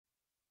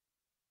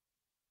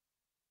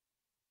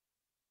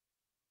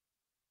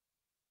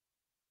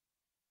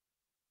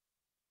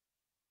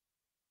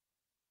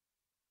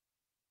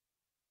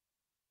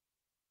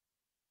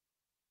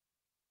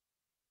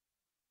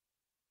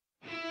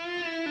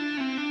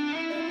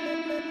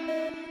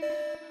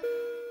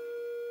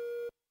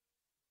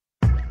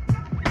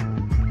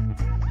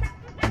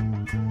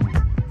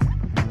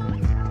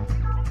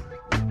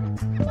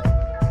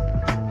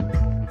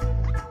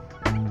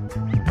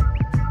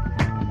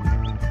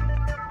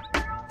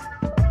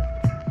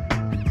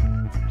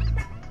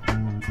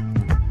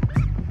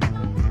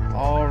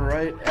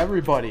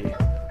everybody.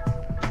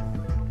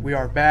 We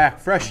are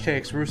back. Fresh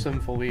Takes, Russo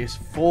and Felice.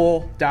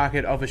 Full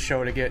docket of a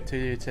show to get to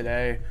you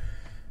today.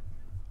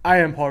 I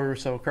am Paul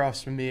Russo.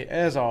 Across from me,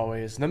 as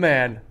always, the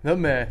man, the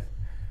myth,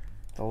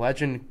 the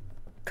legend,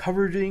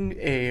 covering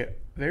a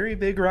very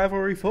big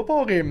rivalry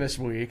football game this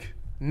week.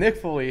 Nick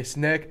Felice.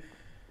 Nick,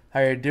 how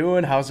you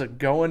doing? How's it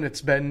going?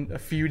 It's been a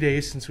few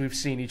days since we've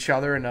seen each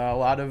other, and a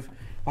lot of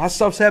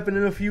stuff's happened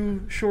in a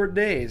few short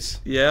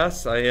days.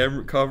 Yes, I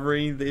am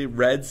covering the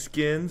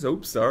Redskins.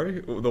 Oops,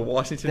 sorry, the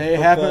Washington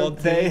football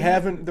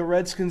team. The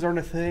Redskins aren't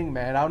a thing,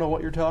 man. I don't know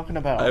what you're talking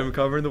about. I'm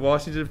covering the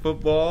Washington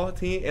football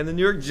team and the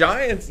New York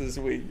Giants this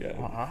weekend.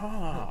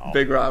 Wow.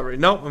 Big rivalry.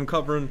 No, I'm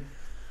covering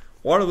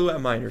Waterloo at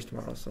Miners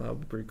tomorrow, so that'll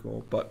be pretty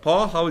cool. But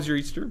Paul, how was your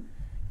Easter?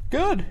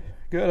 Good.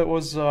 It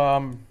was. I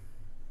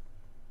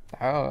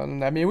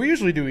mean, we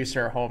usually do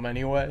Easter at home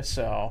anyway,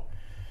 so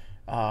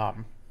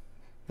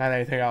not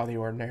anything out of the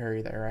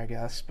ordinary there, I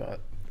guess.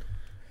 But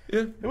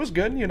yeah, it was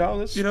good.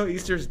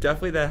 Easter's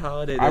definitely that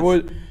holiday.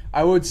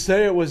 I would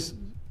say it was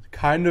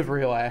kind of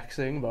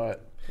relaxing,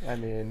 but I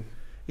mean,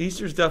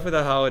 Easter's definitely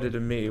that holiday to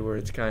me where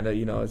it's kind of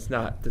it's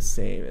not the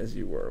same as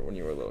you were when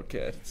you were a little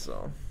kid.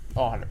 So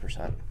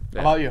 100%.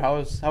 Yeah. How about you? How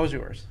was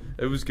yours?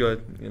 It was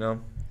good.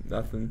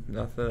 Nothing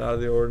out of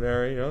the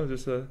ordinary.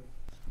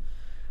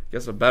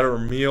 Just a better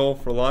meal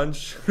for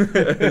lunch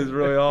is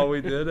really all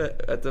we did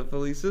at the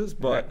Felices.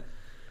 But,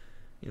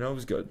 it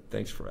was good.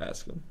 Thanks for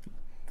asking.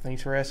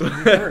 Thanks for asking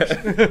me first.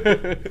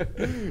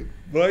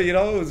 But, it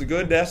was a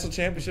good national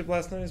championship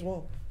last night as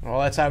well. Well,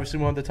 that's obviously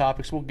one of the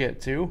topics we'll get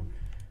to.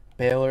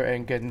 Baylor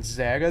and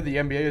Gonzaga. The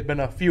NBA has been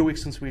a few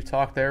weeks since we've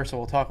talked there, so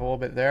we'll talk a little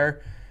bit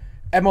there.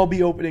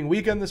 MLB opening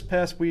weekend this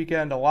past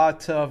weekend. A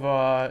lot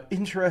of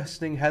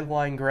interesting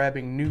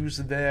headline-grabbing news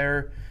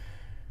there.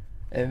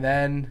 And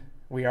then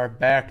we are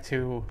back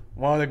to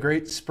one of the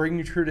great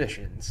spring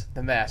traditions,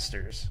 the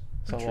Masters.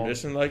 So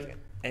tradition like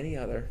any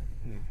other.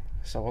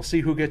 So we'll see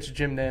who gets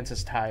Jim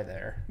Nance's tie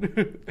there.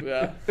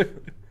 Yeah.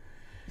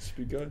 Should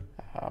be good.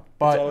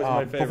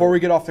 But before we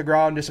get off the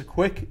ground, just a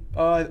quick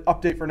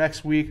update for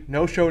next week.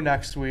 No show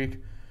next week.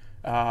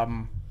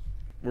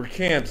 We're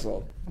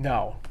canceled.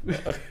 No.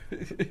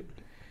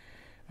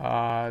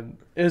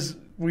 As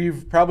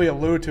we've probably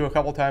alluded to a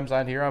couple times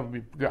on here, I'm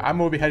going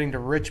to be heading to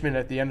Richmond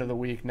at the end of the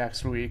week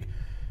next week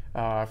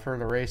for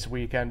the race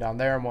weekend down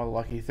there. I'm one of the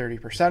lucky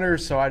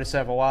 30%ers, so I just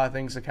have a lot of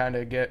things to kind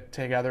of get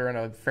together in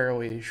a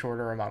fairly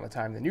shorter amount of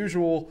time than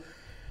usual.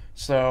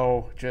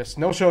 So just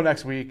no show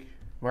next week.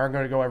 We aren't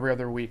going to go every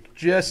other week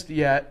just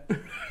yet,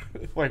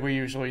 like we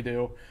usually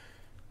do.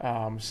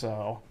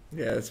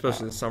 Yeah,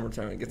 especially in the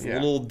summertime, it gets a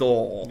little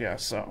dull. Yeah,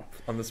 so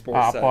on the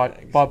sports side of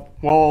things. But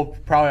we'll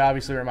probably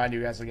obviously remind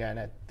you guys again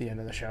at the end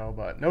of the show.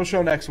 But no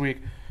show next week.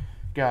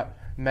 Got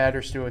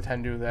matters to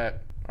attend to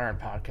that aren't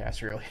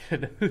podcast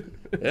related.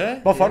 Yeah,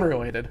 but fun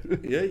related.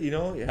 Yeah, you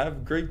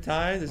have great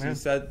times.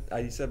 As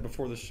you said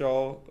before the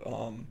show,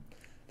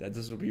 that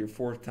this will be your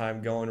fourth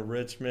time going to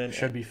Richmond.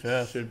 Should be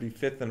fifth. Should be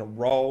fifth in a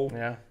row.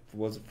 Yeah. If it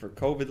wasn't for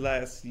COVID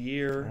last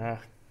year.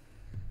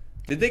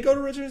 Did they go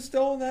to Richmond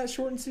still in that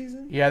shortened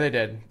season? Yeah, they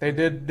did. They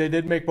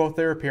did make both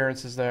their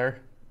appearances there.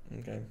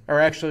 Okay. Or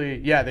actually,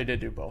 yeah, they did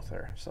do both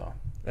there. So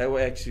that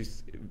way, actually,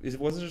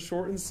 was it a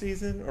shortened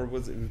season or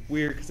was it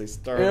weird because they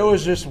started? It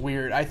was just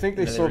weird. I think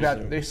they still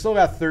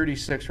got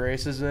 36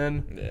 races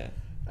in.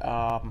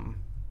 Yeah.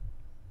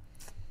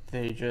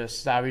 They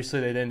just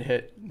obviously they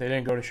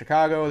didn't go to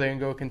Chicago. They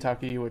didn't go to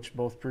Kentucky, which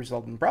both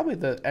resulted in probably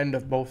the end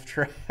of both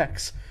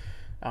tracks.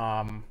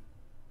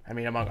 I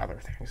mean, among other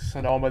things.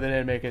 Sonoma, they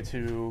didn't make it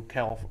to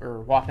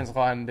Watkins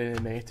Glen. They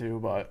didn't make it to,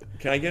 but...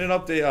 Can I get an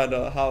update on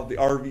how the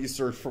RV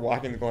search for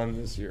Watkins Glen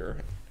this year?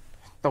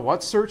 The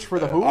what search for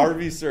the who?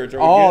 RV search.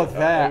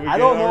 That. I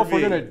don't know if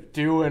we're going to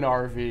do an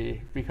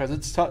RV because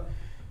it's tough.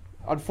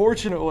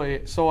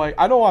 Unfortunately, so, I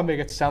don't want to make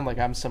it sound like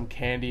I'm some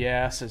candy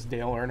ass, as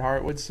Dale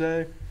Earnhardt would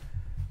say.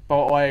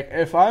 But,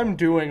 if I'm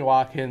doing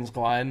Watkins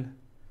Glen,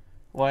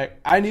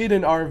 I need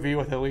an RV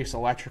with at least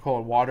electrical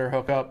and water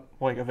hookup,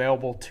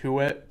 available to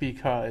it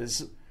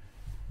because,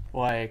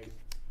 okay,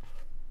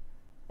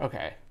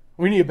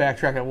 we need to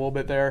backtrack a little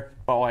bit there,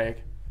 but,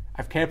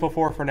 I've camped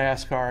before for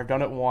NASCAR. I've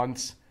done it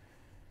once,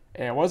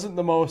 and it wasn't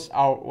the most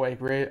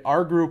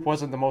our group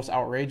wasn't the most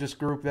outrageous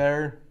group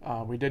there.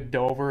 We did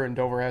Dover, and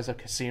Dover has a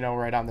casino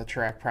right on the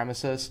track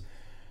premises,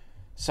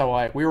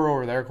 so, we were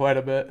over there quite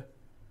a bit,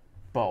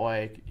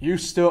 but,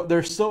 there's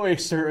still a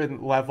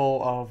certain level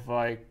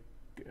of,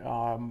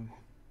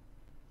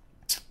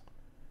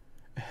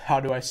 how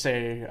do I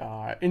say,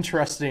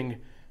 interesting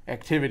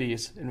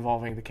activities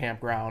involving the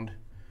campground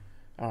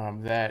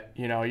that,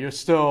 you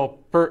still,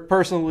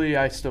 personally,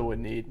 I still would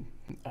need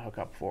a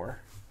hookup for.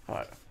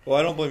 But, well,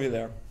 I don't blame you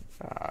there.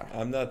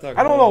 I'm not talking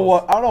I don't know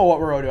what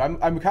we're going to do.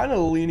 I'm kind of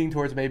leaning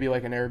towards maybe an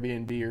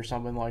Airbnb or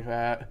something like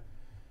that,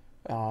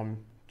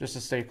 just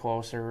to stay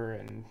closer.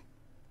 And,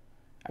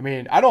 I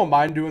mean, I don't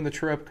mind doing the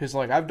trip because,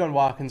 I've done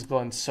Watkins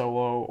Glen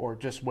solo or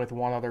just with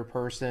one other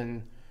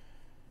person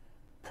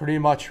pretty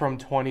much from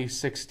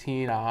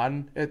 2016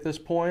 on at this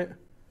point.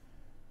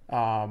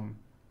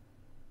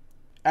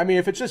 I mean,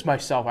 if it's just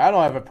myself, I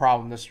don't have a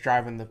problem just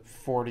driving the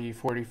 40,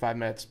 45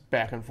 minutes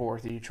back and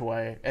forth each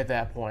way at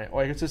that point.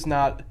 Like, it's just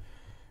not...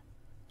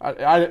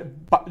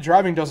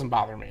 driving doesn't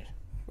bother me.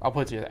 I'll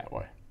put it that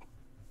way.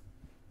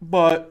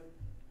 But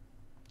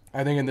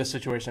I think in this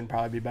situation it'd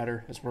probably be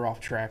better as we're off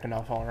track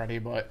enough already.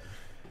 But,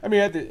 I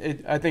mean,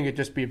 I think it'd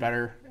just be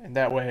better. And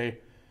that way,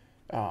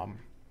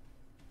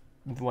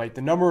 like,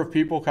 the number of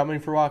people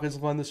coming for Watkins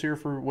Glen this year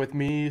with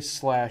me /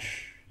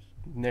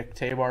 Nick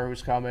Tabar,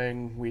 who's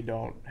coming. We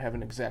don't have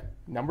an exact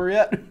number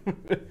yet.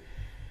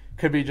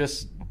 Could be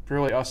just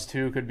really us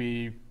two. Could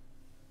be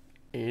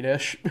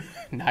 8-ish,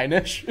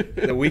 9-ish.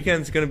 The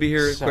weekend's going to be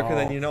here quicker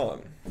than you know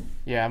it.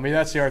 Yeah, I mean,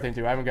 that's the other thing,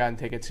 too. I haven't gotten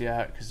tickets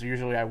yet because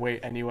usually I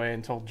wait anyway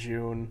until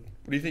June.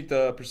 What do you think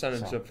the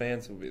percentage of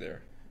fans will be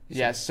there?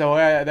 Yeah, so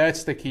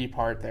that's the key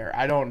part there.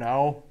 I don't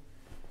know.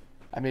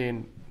 I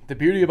mean, the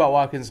beauty about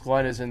Watkins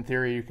Glen is, in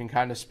theory, you can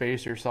kind of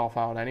space yourself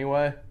out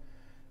anyway.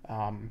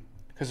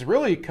 Because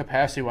really,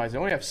 capacity-wise, they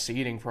only have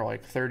seating for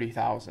like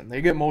 30,000.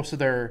 They get most of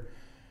their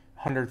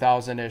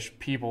 100,000-ish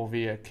people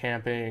via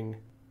camping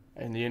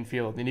in the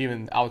infield and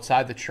even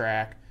outside the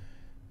track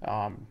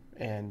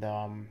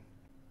and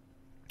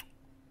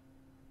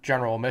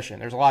general admission.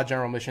 There's a lot of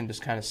general admission,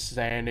 just kind of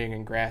standing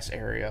and grass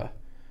area.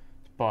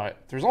 But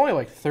there's only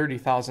like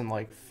 30,000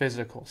 like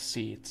physical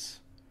seats.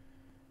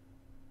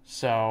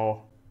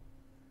 So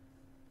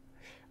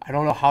I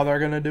don't know how they're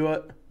going to do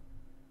it.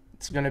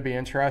 It's going to be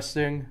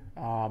interesting.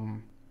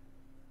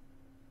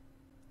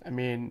 I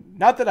mean,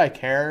 not that I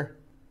care,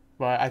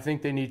 but I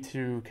think they need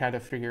to kind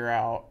of figure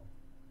out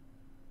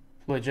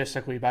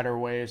logistically better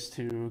ways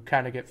to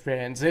kind of get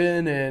fans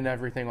in and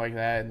everything like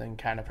that, and then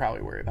kind of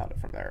probably worry about it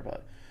from there.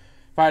 But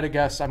if I had to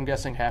guess, I'm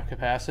guessing half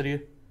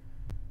capacity.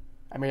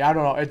 I mean, I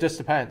don't know. It just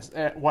depends.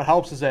 What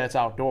helps is that it's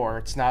outdoor.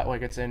 It's not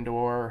like it's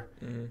indoor.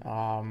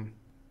 Mm-hmm.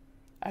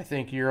 I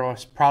think you'll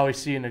probably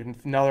see in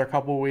another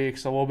couple of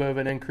weeks a little bit of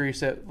an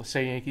increase at, let's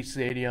say, Yankee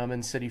Stadium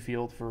and Citi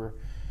Field for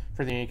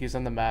the Yankees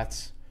and the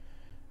Mets.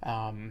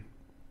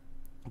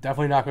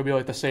 Definitely not going to be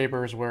like the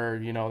Sabres where,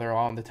 you know, they're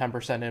on the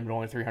 10% in but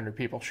only 300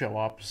 people show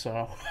up.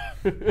 So,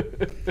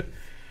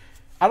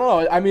 I don't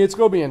know. I mean, it's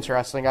going to be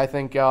interesting. I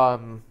think,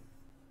 you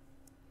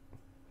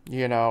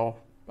know,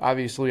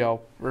 obviously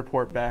I'll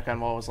report back on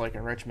what it was like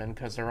in Richmond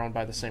because they're owned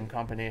by the same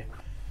company.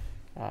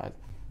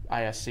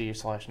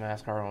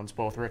 ISC/NASCAR owns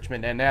both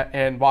Richmond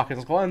and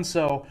Watkins Glen.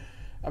 So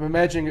I'm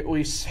imagining at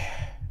least,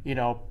 you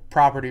know,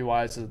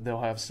 property-wise,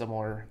 they'll have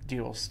similar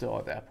deals still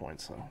at that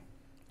point. So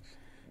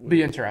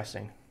be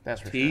interesting. That's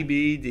for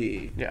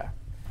TBD. Sure. Yeah.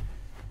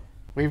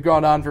 We've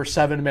gone on for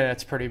 7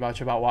 minutes pretty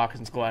much about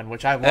Watkins Glen,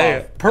 which I love.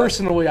 Hey,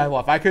 personally, I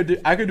love. I could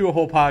do a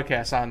whole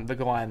podcast on the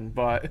Glen,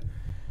 but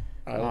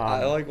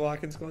I like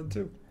Watkins Glen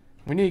too.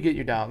 We need to get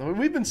you down.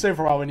 We've been saying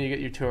for a while we need to get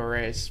you to a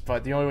race,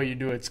 but the only way you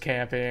do it's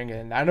camping.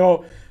 And I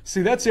know,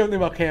 see, that's the other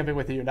thing about camping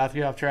with you, not to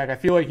get off track. I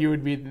feel like you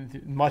would be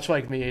much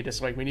like me,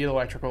 just like we need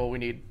electrical, we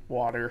need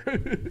water.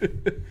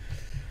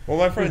 Well,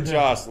 my friend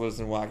Josh lives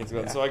in Watkins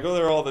Glen, so I go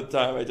there all the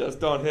time. I just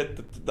don't hit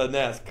the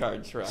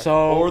NASCAR track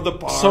or the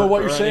park. So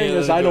what you're saying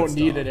is I don't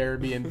need an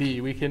Airbnb.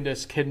 We can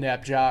just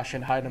kidnap Josh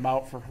and hide him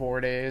out for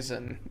 4 days.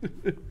 And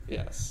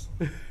yes.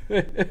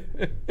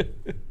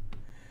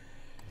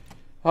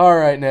 All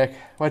right, Nick.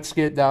 Let's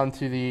get down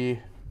to the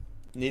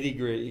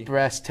nitty-gritty.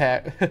 Brass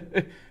tack.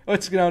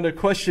 Let's get down to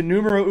question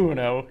numero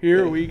uno.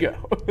 Here we go.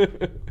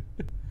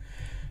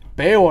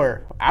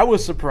 Baylor. I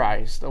was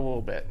surprised a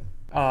little bit.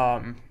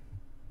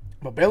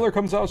 But Baylor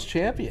comes out as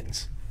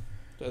champions.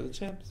 They're the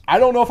champs. I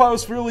don't know if I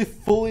was really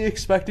fully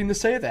expecting to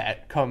say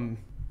that come,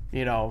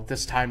 you know,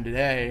 this time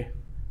today,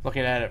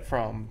 looking at it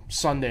from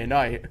Sunday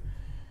night.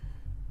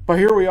 But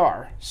here we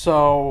are.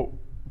 So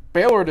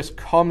Baylor just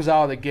comes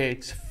out of the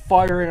gates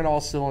firing on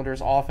all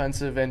cylinders,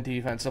 offensive and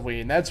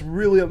defensively, and that's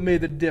really what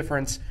made the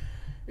difference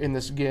in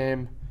this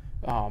game.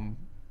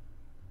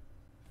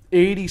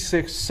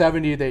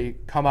 86-70, they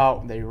come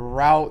out and they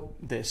rout,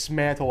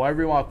 dismantle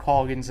everyone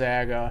call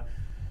Gonzaga.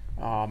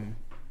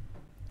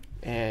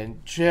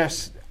 And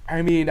just,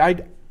 I mean, I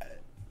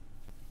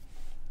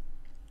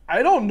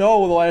don't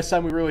know the last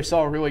time we really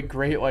saw a really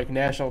great, like,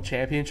 national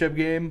championship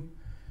game.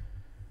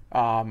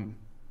 You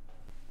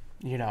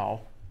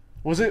know,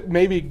 was it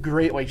maybe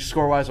great, like,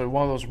 score-wise, like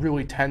one of those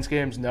really tense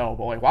games? No,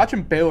 but, like,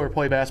 watching Baylor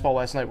play basketball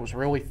last night was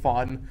really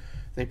fun.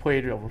 They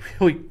played a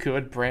really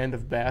good brand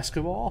of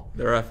basketball.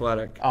 They're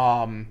athletic.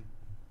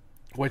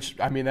 Which,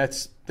 I mean,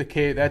 that's the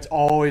case. That's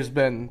always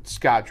been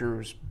Scott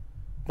Drew's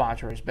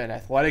mantra, has been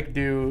athletic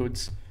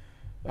dudes.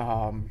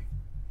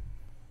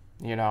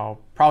 You know,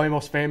 probably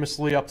most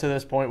famously up to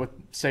this point with,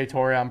 say,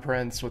 Taurean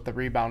Prince with the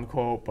rebound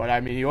quote. But, I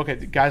mean, you look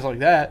at guys like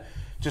that,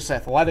 just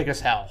athletic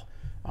as hell.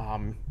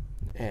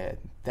 And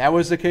that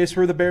was the case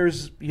for the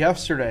Bears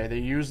yesterday. They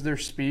used their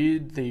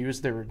speed. They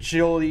used their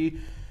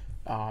agility.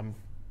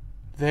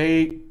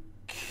 They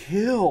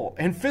kill.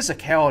 And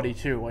physicality,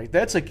 too. Like,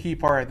 that's a key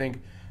part, I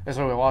think, as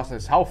we lost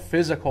this, how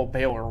physical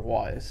Baylor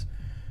was.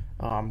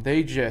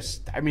 They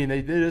just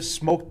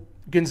smoked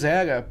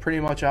Gonzaga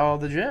pretty much out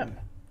of the gym.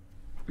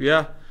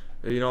 Yeah,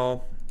 you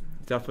know,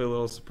 definitely a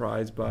little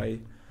surprised by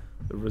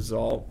the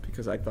result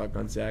because I thought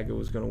Gonzaga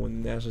was going to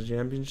win the national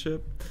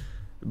championship.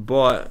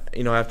 But,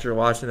 after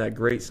watching that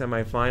great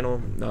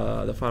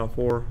semifinal, the Final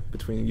Four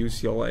between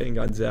UCLA and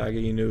Gonzaga,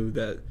 you knew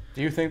that.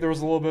 Do you think there was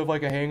a little bit of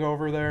like a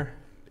hangover there?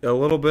 A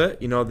little bit.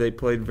 They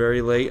played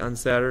very late on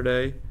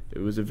Saturday. It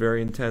was a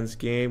very intense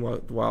game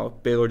while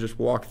Baylor just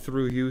walked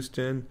through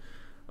Houston.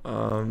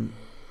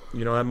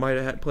 That might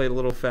have played a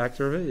little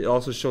factor of it. It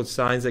also showed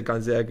signs that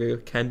Gonzaga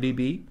can be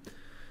beat.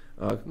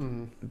 But,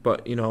 then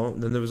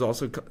there was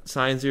also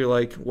signs you're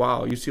like,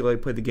 wow,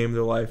 UCLA played the game of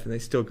their life and they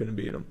still couldn't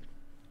beat them.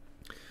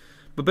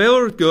 But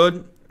Baylor was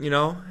good,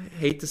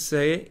 hate to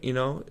say it,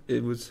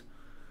 it was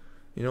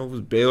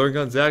Baylor and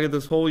Gonzaga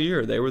this whole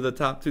year. They were the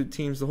top two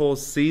teams the whole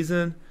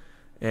season,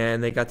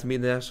 and they got to meet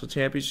in the national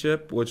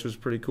championship, which was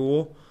pretty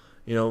cool.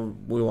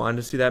 We wanted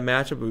to see that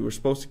matchup. We were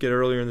supposed to get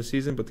earlier in the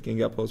season, but the game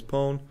got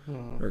postponed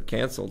or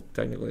canceled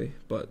technically.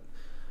 But,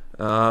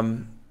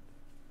 it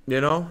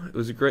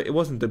was it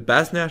wasn't the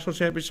best national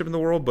championship in the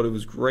world, but it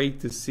was great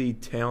to see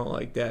talent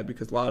like that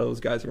because a lot of those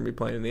guys are going to be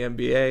playing in the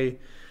NBA.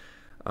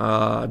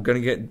 I'm going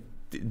to get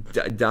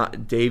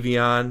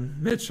Davion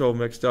Mitchell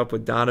mixed up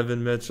with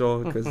Donovan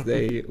Mitchell because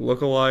they look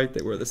alike.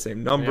 They wear the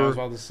same number. Yeah, I was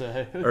about to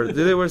say. Or did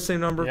they wear the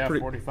same number? Yeah,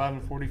 45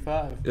 and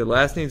 45. Their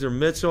last names are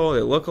Mitchell.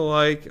 They look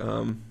alike.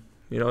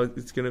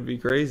 It's going to be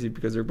crazy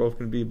because they're both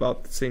going to be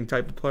about the same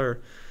type of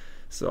player.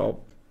 So,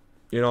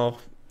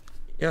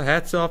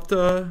 hats off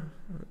to,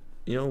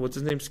 what's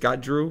his name?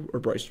 Scott Drew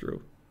or Bryce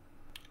Drew?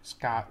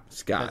 Scott.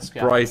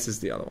 Bryce is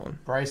the other one.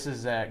 Bryce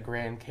is at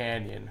Grand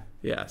Canyon.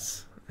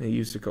 Yes. He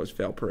used to coach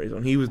Valparaiso,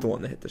 and he was the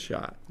one that hit the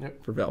shot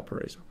for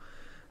Valparaiso.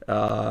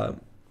 So,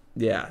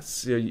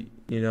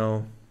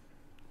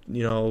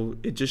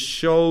 it just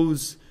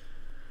shows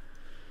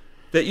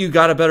that you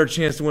got a better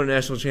chance to win a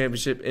national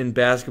championship in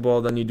basketball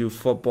than you do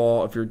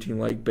football if you're a team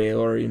like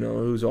Baylor,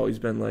 who's always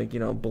been like,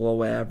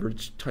 below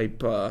average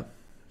type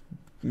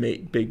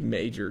big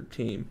major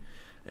team.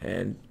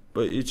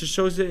 But it just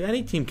shows that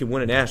any team can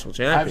win a national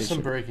championship. I have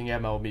some breaking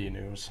MLB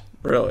news.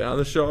 Really, on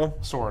the show?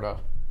 Sorta.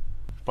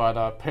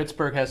 But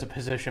Pittsburgh has a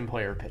position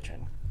player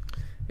pitching.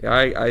 Yeah,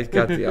 I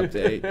got the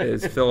update.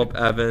 It's Phillip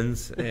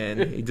Evans,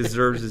 and he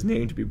deserves his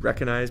name to be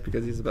recognized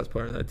because he's the best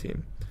player on that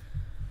team.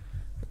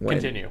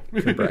 Continue.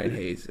 Brian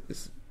Hayes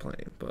is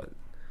playing. But,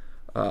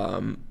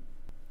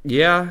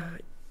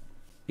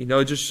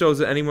 it just shows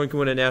that anyone can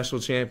win a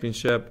national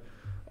championship.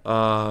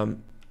 You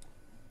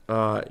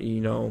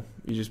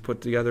just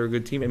put together a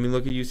good team. I mean,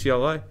 look at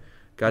UCLA.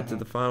 Got to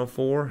the Final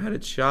Four, had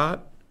its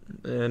shot.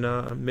 And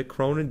Mick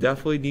Cronin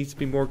definitely needs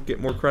to get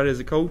more credit as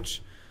a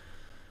coach.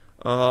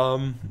 But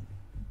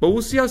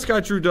we'll see how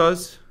Scott Drew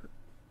does.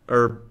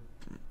 Or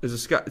is it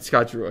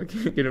Scott Drew? I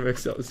can't get it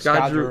mixed up.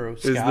 Scott Drew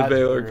is the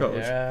Baylor coach.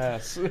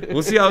 Yes.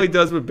 We'll see how he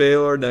does with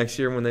Baylor next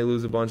year when they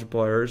lose a bunch of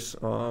players.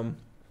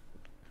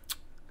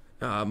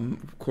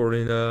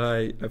 According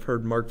to I've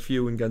heard Mark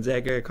Few and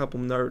Gonzaga, a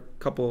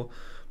couple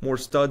more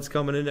studs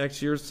coming in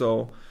next year.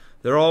 So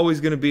they're always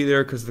going to be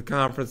there because the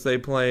conference they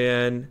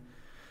play in.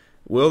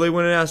 Will they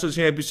win a national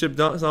championship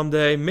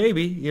someday?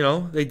 Maybe.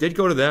 They did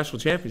go to the national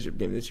championship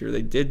game this year.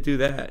 They did do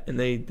that, and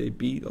they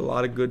beat a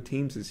lot of good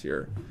teams this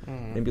year.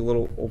 Maybe a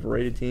little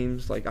overrated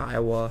teams like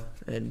Iowa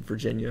and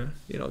Virginia,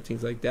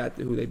 teams like that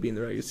who they beat in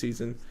the regular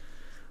season.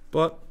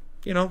 But,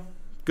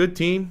 good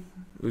team.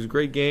 It was a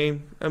great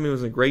game. I mean, it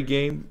was a great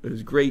game. It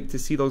was great to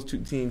see those two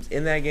teams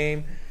in that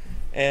game.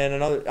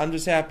 And I'm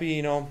just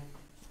happy,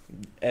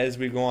 as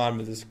we go on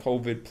with this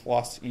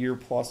COVID year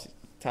plus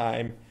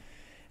time,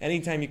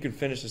 anytime you can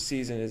finish a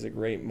season is a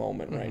great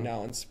moment right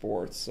now in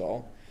sports.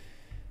 So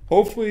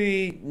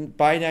hopefully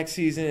by next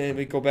season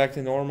we go back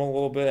to normal a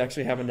little bit,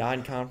 actually have a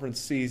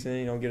non-conference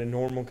season, get a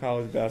normal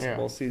college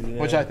basketball season.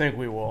 Which I think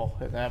we will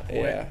at that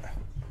point.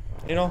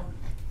 Yeah.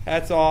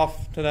 Hats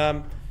off to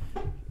them.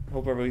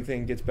 Hope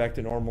everything gets back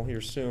to normal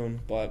here soon.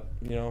 But,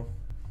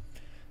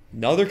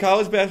 another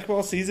college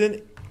basketball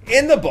season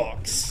in the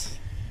books.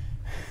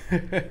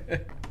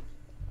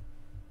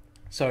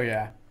 So,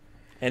 yeah.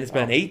 And it's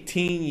been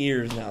 18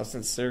 years now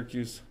since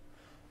Syracuse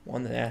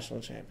won the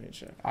national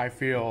championship. I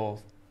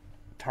feel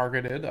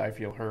targeted. I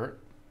feel hurt.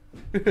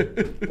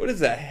 What is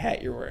that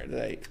hat you're wearing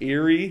today?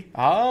 Erie?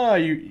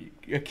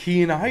 A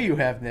keen eye you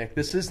have, Nick.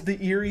 This is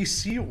the Erie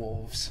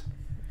Seawolves.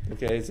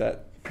 Okay, is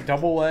that...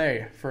 Double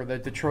A for the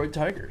Detroit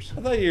Tigers.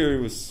 I thought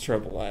Erie was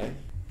Triple A.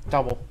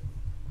 Double.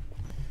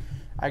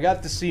 I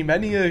got to see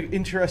many an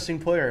interesting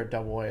player at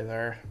Double A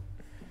there.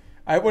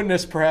 I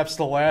witnessed perhaps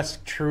the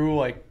last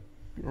true,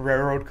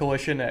 railroad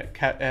collision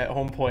at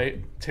home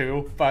plate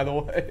too, by the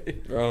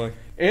way. Really?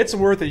 It's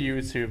worth a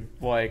YouTube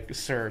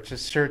search.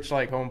 Just search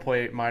home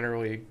plate minor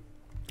league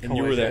collision. And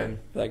you were there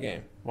for that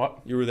game. What?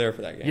 You were there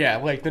for that game.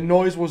 Yeah, the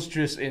noise was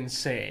just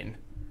insane.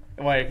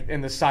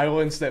 And the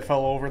silence that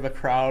fell over the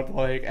crowd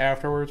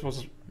afterwards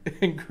was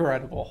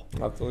incredible.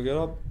 I'll have to look it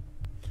up.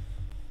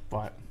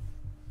 But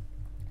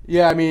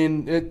yeah, I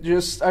mean,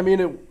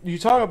 you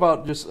talk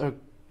about just a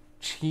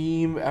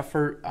team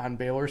effort on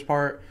Baylor's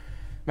part.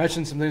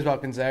 mentioned some things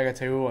about Gonzaga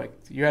too. Like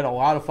you had a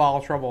lot of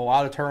foul trouble, a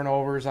lot of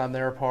turnovers on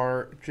their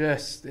part.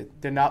 Just it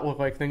did not look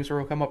like things were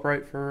going to come up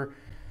right for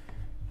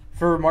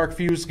Mark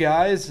Few's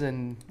guys,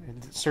 and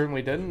it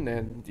certainly didn't.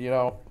 And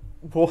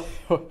well,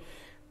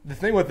 the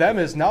thing with them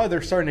is now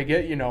they're starting to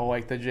get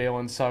like the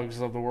Jalen Suggs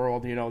of the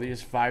world.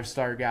 These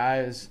 5-star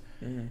guys.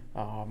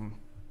 Mm-hmm.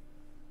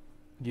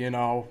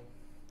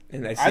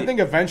 And I think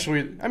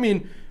eventually. I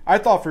mean, I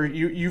thought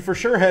you for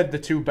sure had the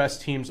 2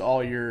 best teams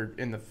all year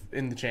in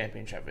the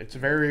championship. It's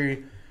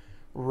very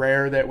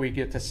rare that we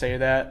get to say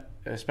that,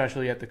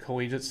 especially at the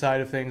collegiate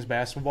side of things,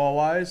 basketball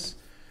wise.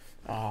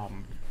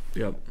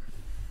 Yep.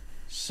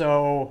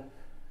 So,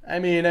 I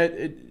mean, I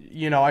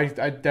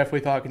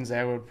definitely thought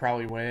Gonzaga would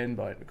probably win,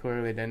 but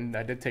clearly didn't.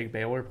 I did take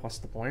Baylor plus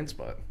the points,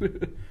 but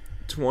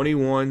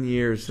 21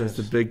 years since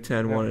the Big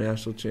Ten won a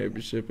national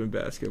championship in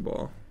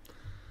basketball.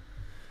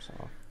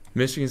 So.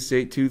 Michigan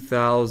State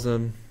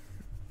 2000,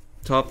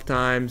 tough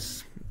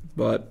times,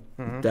 but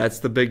that's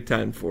the Big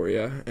Ten for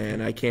you.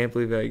 And I can't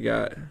believe I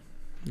got,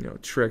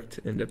 tricked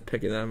into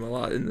picking them a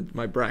lot in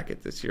my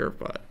bracket this year.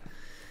 But,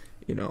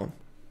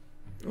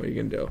 what are you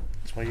gonna do?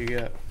 That's what you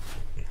get.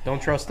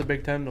 Don't trust the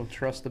Big Ten. Don't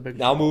trust the Big Ten.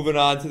 Now moving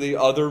on to the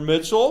other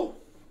Mitchell.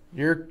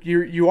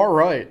 You are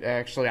right.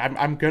 Actually,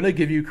 I'm gonna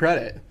give you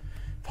credit.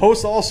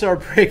 Post All-Star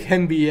break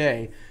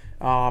NBA.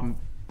 A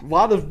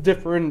lot of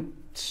different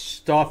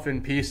stuff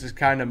and pieces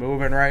kind of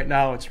moving right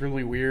now. It's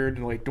really weird.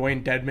 Like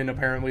Dwayne Dedman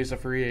apparently is a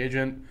free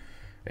agent,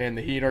 and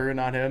the Heat are in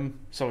on him,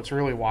 so it's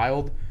really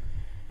wild.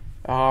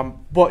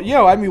 But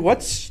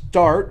let's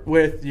start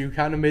with you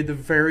made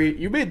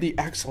the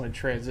excellent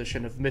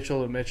transition of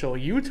Mitchell to Mitchell.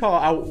 Utah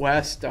out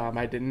west.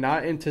 I did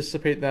not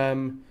anticipate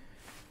them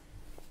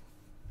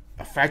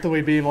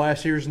effectively being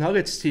last year's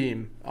Nuggets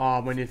team.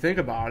 When you think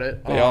about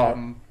it, they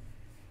are.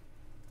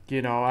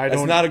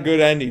 That's not a good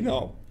ending,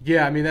 though.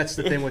 Yeah, I mean that's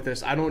the thing with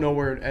this. I don't know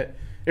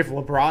if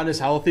LeBron is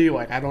healthy.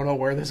 I don't know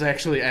where this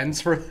actually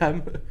ends for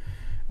them.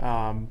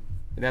 And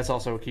that's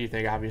also a key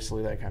thing,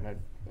 obviously, that I kind of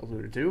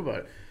alluded to.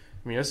 But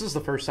I mean, this is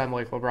the first time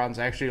LeBron's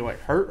actually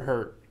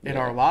hurt in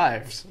our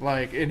lives,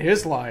 in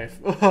his life.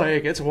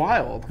 It's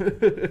wild.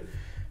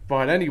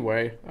 But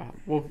anyway,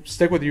 we'll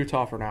stick with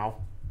Utah for now.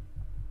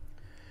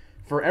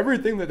 For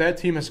everything that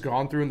team has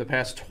gone through in the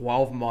past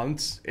 12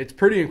 months, it's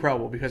pretty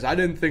incredible because I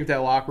didn't think that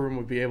locker room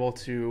would be able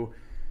to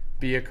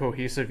be a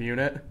cohesive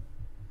unit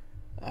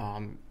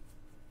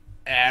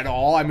at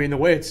all. I mean, the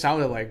way it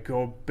sounded like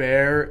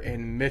Gobert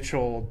and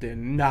Mitchell did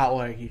not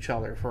like each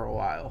other for a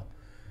while.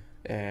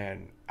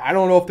 And I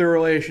don't know if their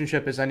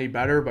relationship is any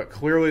better, but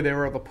clearly they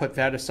were able to put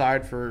that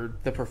aside for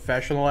the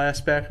professional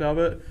aspect of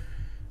it.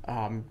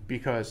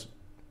 Because,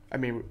 I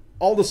mean,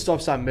 all the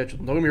stuff's on Mitchell.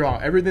 Don't get me wrong.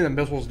 Everything that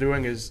Mitchell's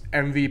doing is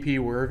MVP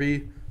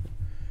worthy.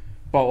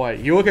 But,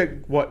 you look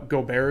at what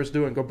Gobert is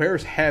doing.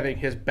 Gobert's having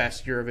his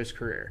best year of his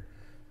career.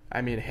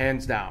 I mean,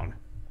 hands down.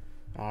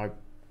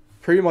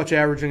 Pretty much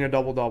averaging a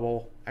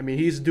double-double. I mean,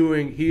 he is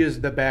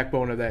the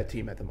backbone of that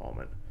team at the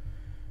moment.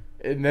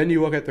 And then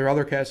you look at their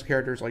other cast of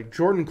characters, like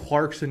Jordan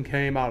Clarkson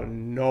came out of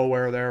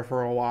nowhere there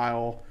for a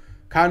while.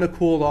 Kind of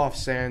cooled off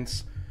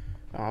since.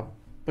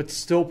 But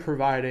still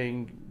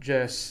providing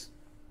just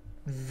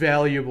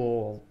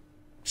valuable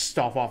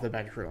stuff off the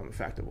bench for them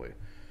effectively.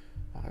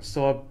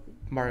 Still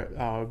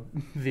have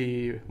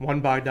the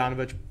one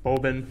Bogdanovich,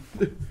 Boban.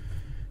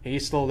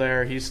 He's still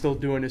there. He's still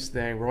doing his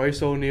thing.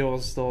 Royce O'Neal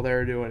is still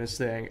there doing his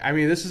thing. I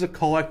mean, this is a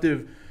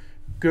collective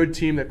good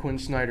team that Quinn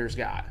Snyder's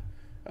got.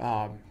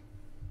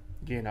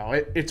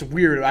 It's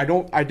weird.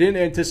 I didn't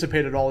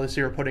anticipate at all this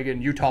year putting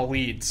in Utah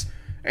leads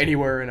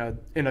anywhere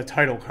in a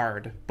title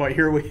card, but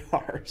here we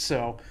are.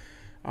 So,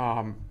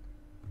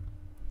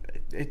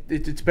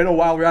 it's been a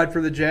wild ride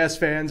for the Jazz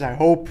fans. I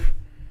hope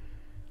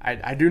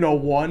I do know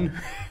one.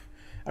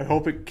 I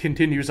hope it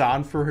continues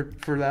on for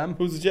them.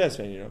 Who's the Jazz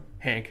fan?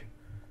 Hank.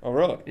 Oh,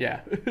 really?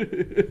 Yeah.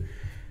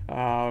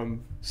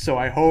 So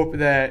I hope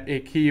that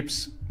it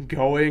keeps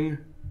going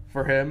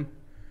for him.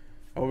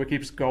 I hope it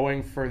keeps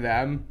going for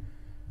them.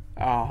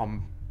 But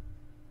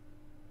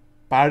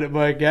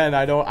again,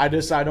 I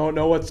don't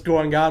know what's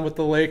going on with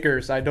the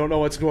Lakers. I don't know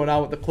what's going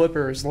on with the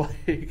Clippers.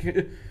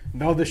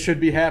 No, this should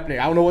be happening.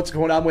 I don't know what's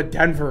going on with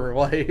Denver.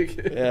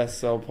 Yeah.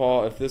 So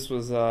Paul, if this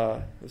was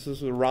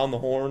around the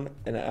horn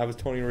and I was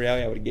Tony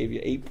Reale, I would have gave you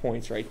 8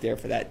 points right there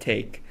for that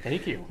take.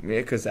 Thank you.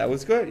 Yeah, because that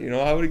was good.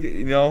 I would.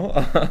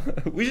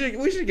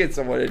 We should get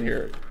someone in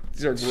here to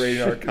start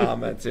grading our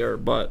comments here,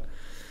 but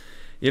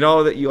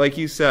that like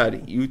you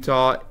said,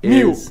 Utah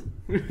is.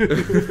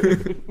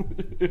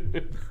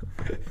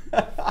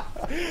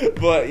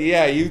 But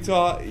yeah,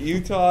 Utah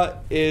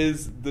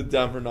is the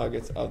Denver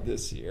Nuggets of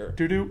this year.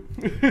 Doo-doo.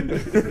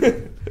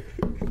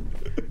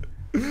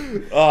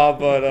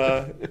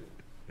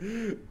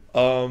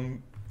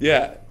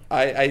 Yeah,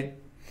 I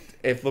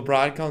if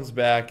LeBron comes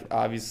back,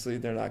 obviously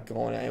they're not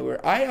going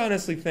anywhere. I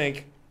honestly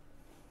think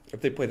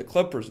if they play the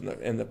Clippers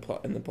in the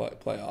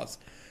playoffs,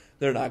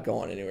 they're not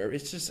going anywhere.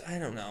 It's just I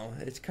don't know.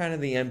 It's kind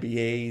of the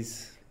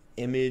NBA's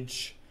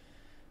image.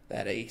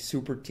 that a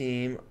super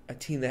team, a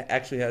team that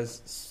actually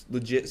has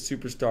legit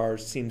superstars,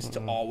 seems to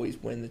always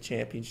win the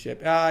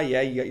championship. Yeah,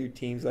 you got your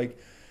teams like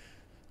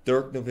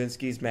Dirk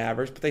Nowitzki's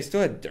Mavericks, but they still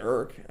had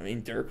Dirk. I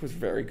mean, Dirk was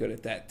very good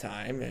at that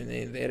time, and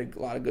they had a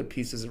lot of good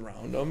pieces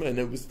around him, and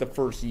it was the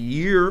first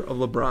year of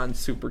LeBron's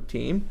super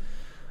team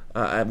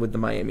with the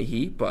Miami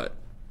Heat, but,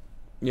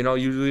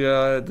 usually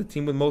the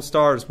team with most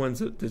stars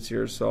wins it this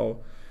year, so.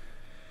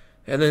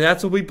 And then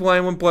that's what we play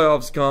when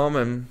playoffs come,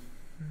 and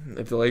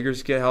if the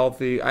Lakers get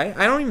healthy,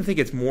 I don't even think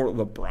it's more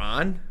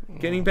LeBron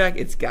getting back.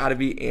 It's got to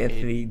be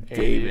Anthony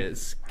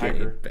Davis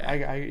getting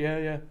back.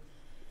 Yeah.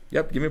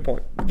 Yep, give me a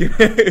point.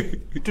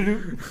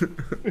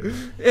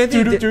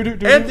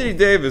 Anthony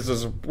Davis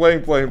is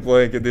blank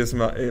at this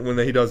amount when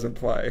he doesn't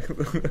play.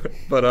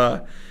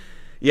 But,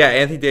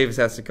 Anthony Davis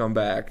has to come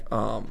back.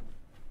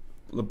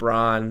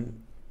 LeBron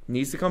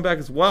needs to come back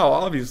as well.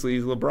 Obviously,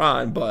 he's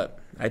LeBron, but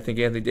I think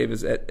Anthony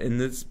Davis, in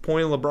this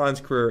point in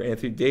LeBron's career,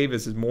 Anthony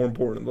Davis is more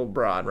important than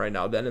LeBron right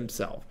now than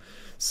himself.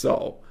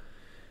 So,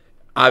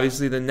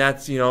 obviously, the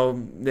Nets,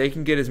 they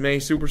can get as many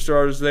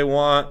superstars as they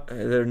want.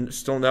 They're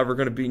still never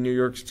going to be New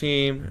York's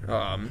team.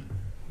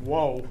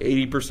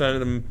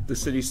 80% of the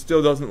city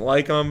still doesn't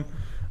like them.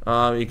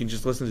 You can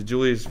just listen to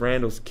Julius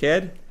Randle's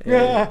kid.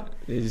 Yeah.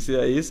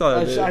 You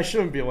saw that. I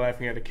shouldn't be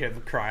laughing at a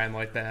kid crying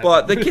like that.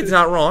 But the kid's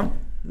not wrong.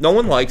 No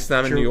one likes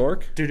them in New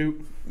York.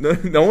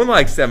 No one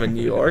likes them in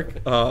New York.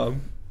 So,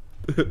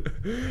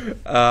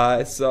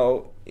 I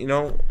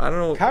don't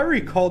know.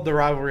 Kyrie called the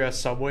rivalry a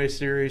Subway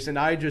Series, and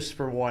I just,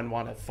 for one,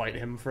 want to fight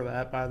him for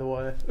that, by the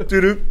way.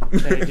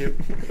 Thank you.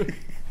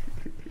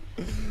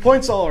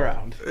 Points all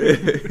around.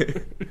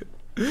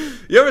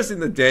 You ever seen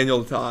the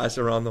Daniel Tosh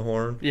around the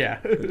horn? Yeah.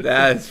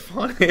 That's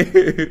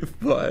funny.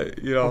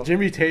 But,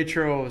 Jimmy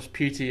Tatro's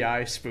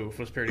PTI spoof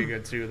was pretty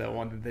good, too, that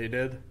one that they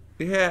did.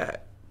 Yeah.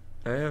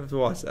 I have to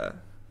watch that.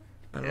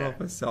 I don't know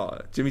if I saw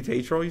it. Jimmy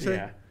Tatro, you said?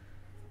 Yeah.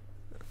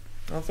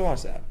 I'll have to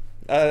watch that.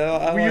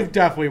 You've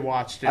definitely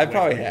watched it. I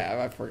probably have.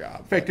 I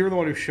forgot. In fact, you're the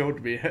one who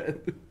showed me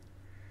it.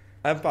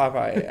 I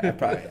probably have.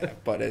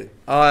 But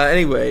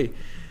anyway,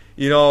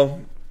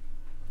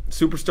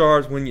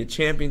 superstars win you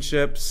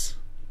championships.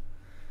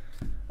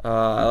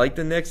 I like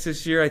the Knicks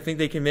this year. I think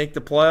they can make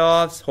the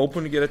playoffs.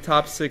 Hoping to get a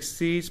top 6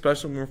 seed,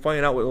 especially when we're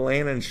finding out with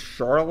Atlanta and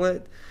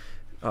Charlotte.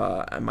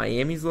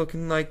 Miami's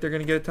looking like they're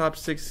going to get a top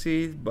 6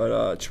 seed,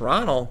 but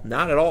Toronto,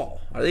 not at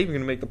all. Are they even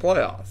going to make the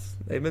playoffs?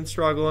 They've been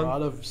struggling. A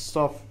lot of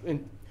stuff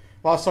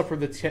for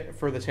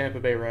the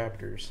Tampa Bay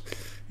Raptors.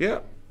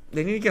 Yeah,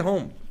 they need to get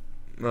home.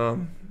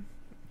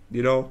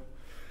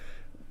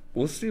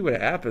 We'll see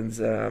what happens.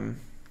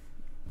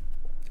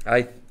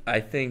 I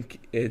think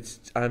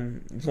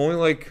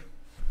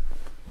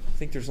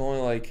there's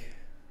only like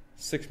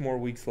 6 more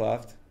weeks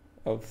left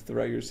of the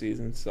regular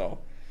season, so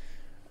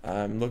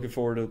I'm looking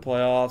forward to the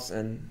playoffs,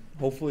 and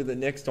hopefully the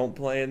Knicks don't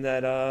play in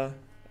that.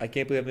 I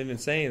can't believe I'm even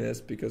saying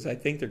this because I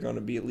think they're going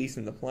to be at least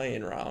in the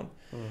play-in round.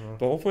 Mm-hmm.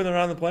 But hopefully they're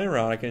on the play-in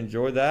round. I can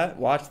enjoy that,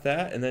 watch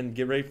that, and then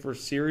get ready for a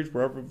series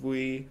wherever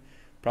we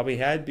probably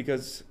had,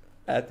 because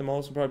at the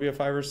most, we'll probably be a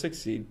 5 or 6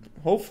 seed.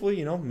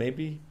 Hopefully,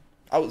 maybe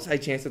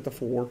outside chance at the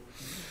 4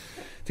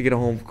 to get a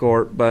home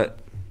court, but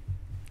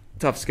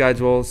tough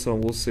schedule, so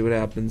we'll see what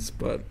happens.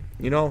 But,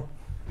 I'm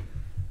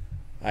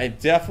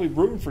definitely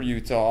rooting for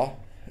Utah.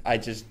 I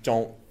just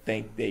don't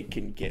think they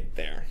can get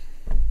there.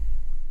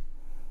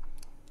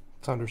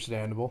 It's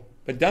understandable.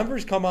 But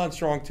Denver's come on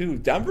strong, too.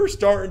 Denver's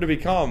starting to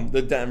become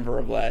the Denver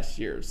of last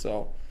year,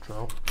 so.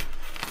 True.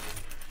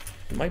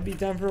 It might be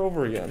Denver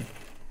over again.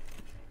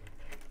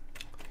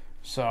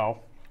 So,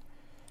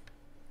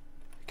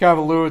 kind of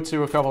alluded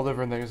to a couple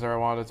different things that I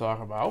wanted to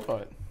talk about,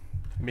 but,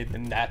 the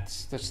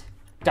Nets just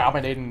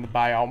dominating the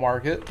buyout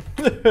market.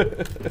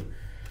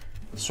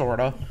 Sort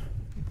of.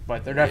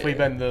 But they're definitely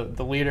been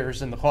the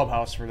leaders in the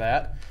clubhouse for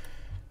that.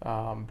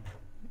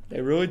 They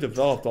really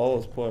developed all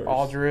those players.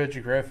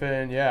 Aldridge,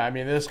 Griffin, yeah.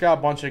 This got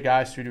a bunch of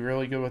guys who do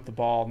really good with the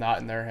ball, not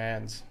in their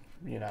hands.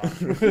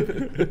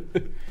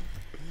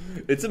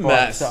 It's a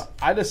mess. So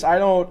I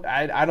don't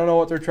know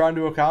what they're trying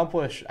to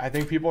accomplish. I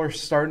think people are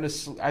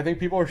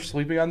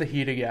sleeping on the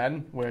Heat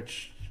again,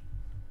 which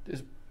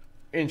is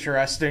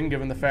interesting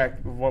given the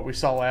fact of what we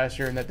saw last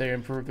year and that they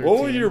improved their team.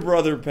 What would your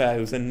brother Pat,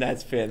 who's a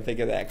Nets fan, think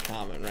of that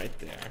comment right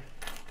there?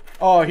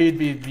 Oh, he'd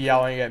be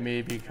yelling at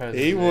me because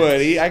he would.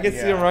 I can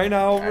see him right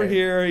now over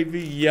here. He'd be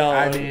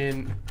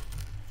yelling.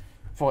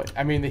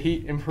 The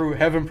Heat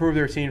have improved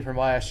their team from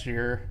last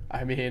year.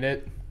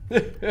 And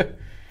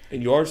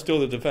you are still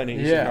the defending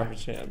Eastern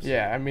Conference champs.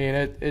 Yeah,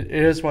 it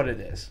is what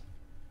it is.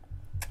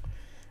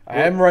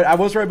 I am right. I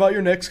was right about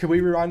your Knicks. Can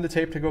we rewind the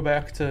tape to go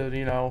back to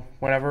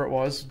whenever it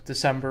was,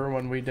 December,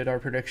 when we did our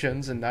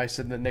predictions, and I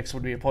said the Knicks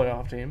would be a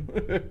playoff team.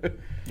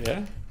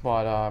 Yeah,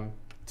 but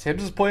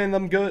Tibbs is playing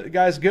them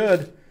guys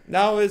good.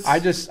 Now I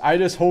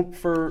just hope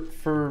for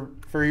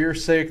your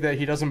sake that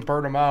he doesn't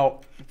burn them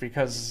out,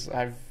 because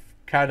I've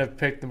kind of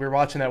picked. We were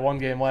watching that one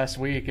game last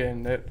week,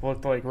 and it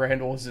looked like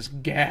Randall was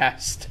just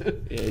gassed.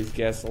 Yeah, he's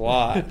gassed a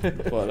lot.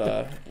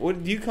 But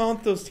what do you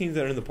count those teams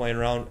that are in the playing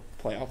round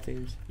playoff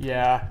teams?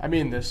 Yeah,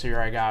 this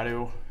year I got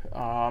to.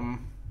 I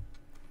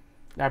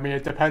mean,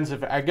 it depends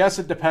I guess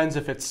it depends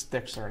if it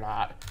sticks or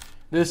not.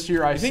 This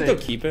year, I think they'll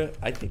keep it?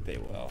 I think they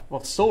will.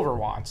 Well, Silver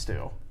wants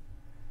to.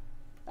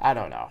 I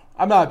don't know.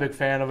 I'm not a big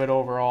fan of it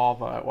overall,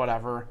 but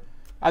whatever.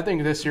 I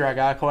think this year I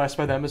got to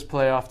classify them as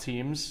playoff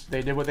teams.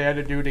 They did what they had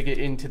to do to get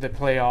into the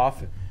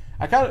playoff.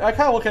 I kind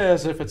of look at it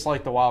as if it's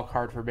like the wild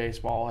card for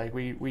baseball. Like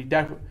we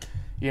definitely,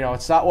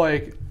 it's not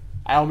like,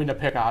 I don't mean to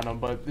pick on them,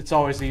 but it's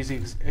always the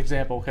easy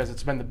example because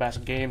it's been the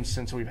best games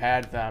since we've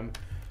had them.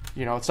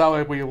 It's not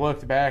like we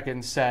looked back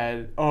and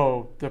said,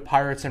 oh, the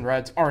Pirates and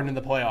Reds aren't in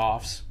the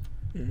playoffs.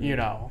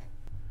 Mm-hmm.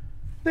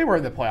 They were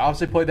in the playoffs.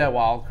 They played that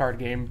wild card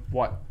game,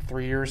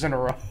 3 years in a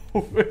row,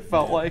 it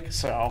felt like.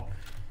 So,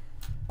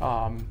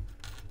 yeah,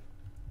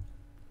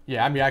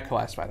 I mean, I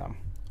classify them.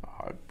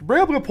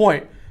 Bring up a good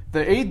point.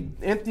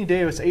 Anthony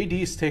Davis, AD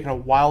is taking a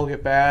while to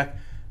get back.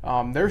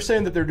 They're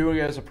saying that they're doing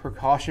it as a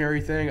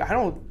precautionary thing. I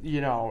don't,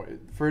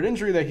 for an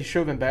injury that he should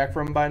have been back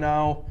from by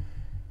now,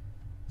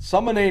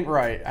 someone ain't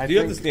right. Do you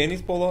have the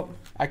standings pulled up?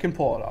 I can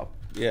pull it up.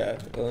 Yeah,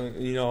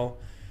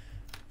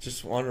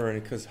 just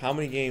wondering, because how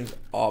many games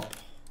up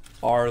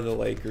are the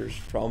Lakers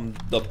from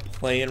the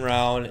play-in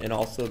round and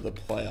also the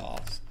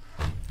playoffs?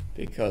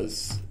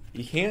 Because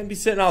you can't be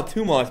sitting out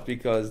too much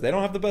because they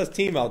don't have the best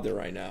team out there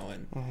right now,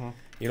 and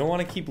you don't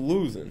want to keep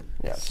losing.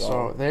 Yeah,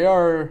 so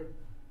the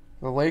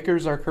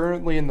Lakers are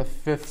currently in the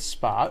 5th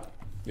spot.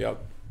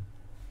 Yep.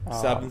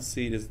 7th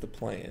seed is the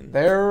play-in.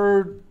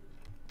 They're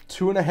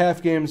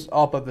 2.5 games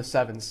up of the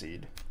 7th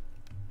seed.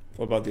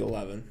 What about the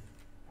 11?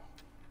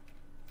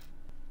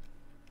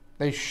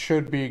 They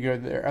should be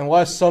good there,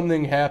 unless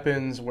something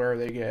happens where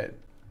they get...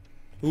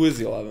 Who is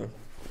the 11?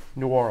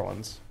 New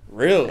Orleans.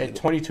 Really? At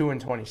 22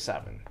 and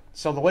 27.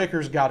 So the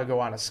Lakers got to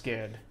go on a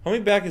skid. How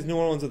many back is New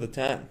Orleans at the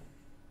 10?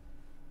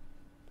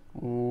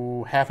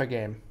 Ooh, half a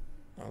game.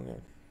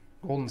 Okay.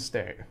 Golden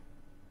State.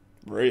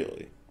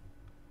 Really?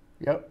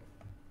 Yep.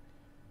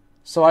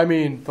 So, I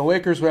mean, the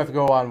Lakers would have to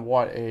go on,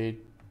 a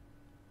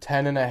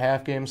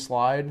 10.5 game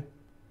slide?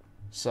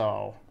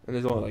 So... And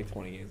there's only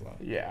 20 games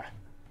left. Yeah.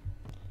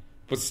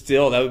 But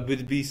still, that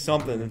would be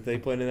something if they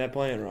played in that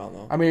play-in round,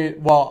 though. I mean,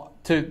 well,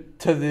 to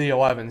the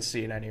 11th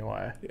seed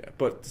anyway. Yeah,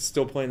 but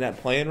still playing that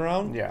play-in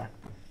round? Yeah.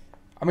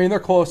 I mean, they're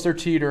close. They're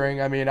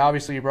teetering. I mean,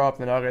 obviously you brought up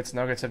the Nuggets.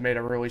 Nuggets have made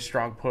a really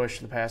strong push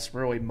the past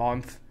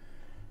month.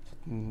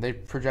 They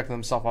projected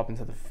themselves up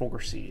into the 4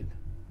 seed.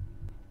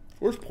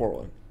 Where's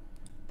Portland?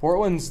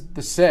 Portland's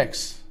the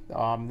 6th.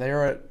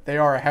 They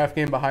are a half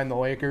game behind the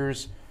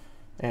Lakers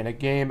and a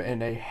game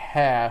and a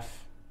half.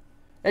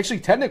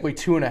 Actually, technically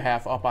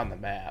 2.5 up on the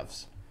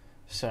Mavs.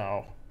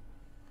 So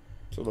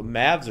the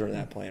Mavs are in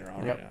that play-in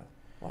round right now.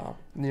 Wow.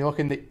 And you look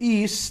in the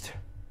East,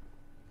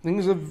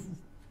 things have...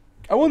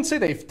 I wouldn't say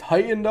they've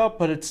tightened up,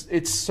 but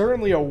it's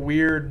certainly a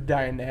weird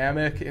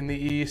dynamic in the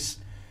East,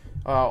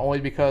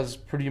 only because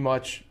pretty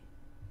much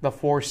the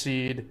 4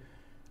 seed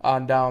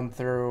on down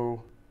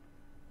through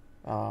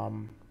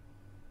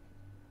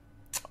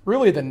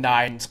really the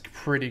 9's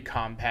pretty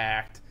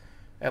compact.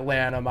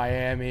 Atlanta,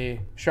 Miami,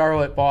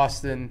 Charlotte,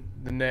 Boston,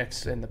 the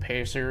Knicks, and the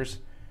Pacers.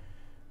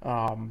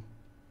 Then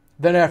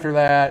after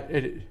that,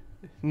 it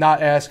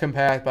not as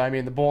compact, but I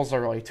mean the Bulls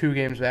are 2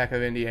 games back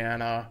of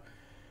Indiana.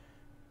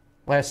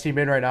 Last team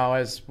in right now,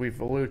 as we've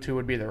alluded to,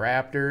 would be the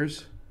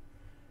Raptors.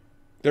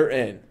 They're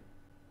in.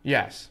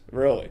 Yes.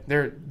 Really?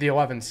 They're the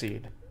 11th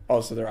seed.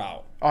 Oh, so they're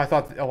out. Oh, I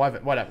thought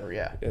 11. Whatever.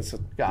 Yeah. So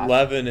gotcha.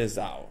 11 is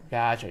out.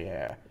 Gotcha.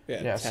 Yeah.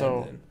 Yeah.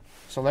 So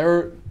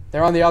they're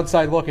on the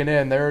outside looking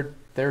in. They're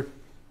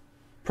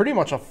pretty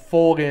much a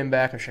full game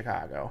back of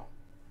Chicago.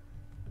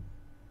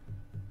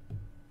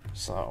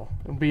 So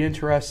it'll be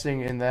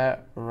interesting in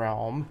that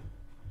realm.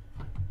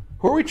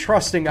 Who are we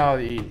trusting out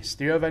of the East?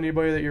 Do you have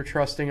anybody that you're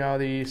trusting out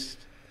of the East?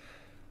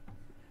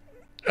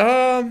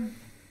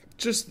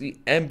 Just the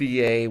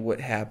NBA,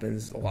 what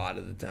happens a lot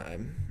of the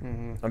time.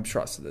 Mm-hmm. I'm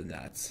trusting the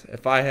Nets.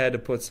 If I had to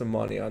put some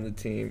money on the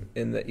team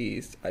in the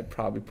East, I'd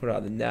probably put it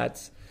on the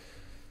Nets.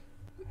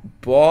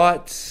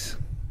 But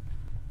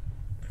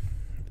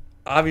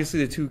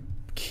obviously the 2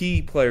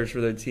 key players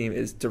for their team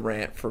is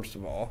Durant, first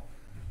of all.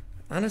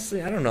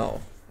 Honestly, I don't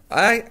know.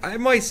 I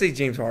might say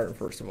James Harden,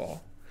 first of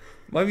all.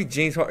 Might be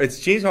James Harden. It's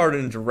James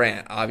Harden and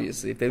Durant,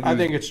 obviously. If they lose, I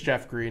think it's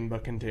Jeff Green,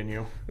 but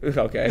continue.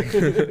 Okay.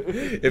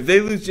 If they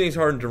lose James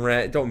Harden and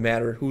Durant, it don't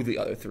matter who the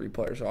other 3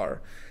 players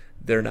are.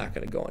 They're not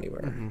going to go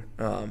anywhere.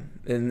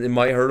 Mm-hmm. And it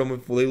might hurt them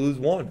if they lose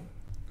one.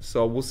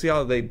 So we'll see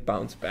how they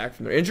bounce back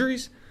from their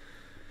injuries.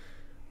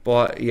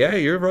 But, yeah,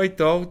 you're right,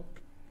 though.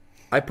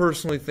 I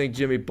personally think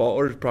Jimmy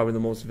Butler is probably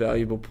the most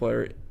valuable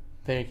player.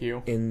 Thank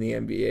you. In the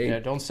NBA. Yeah,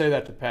 don't say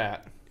that to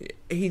Pat.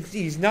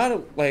 He's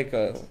not like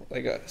a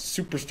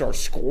superstar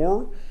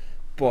scorer,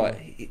 but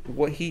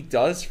what he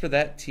does for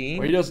that team,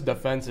 what he does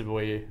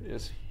defensively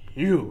is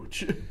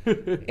huge.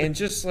 And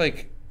just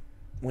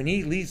when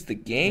he leads the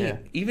game,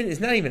 even it's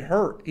not even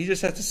hurt. He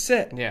just has to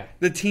sit. Yeah,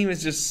 the team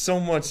is just so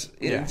much.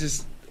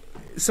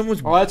 So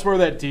much. Well, that's where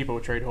that Depot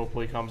trade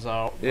hopefully comes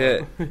out.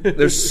 Yeah,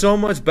 they're so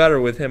much better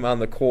with him on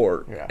the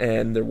court,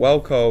 and they're well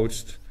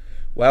coached,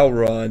 well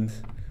run.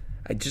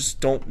 I just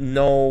don't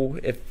know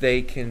if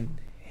they can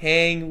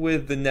hang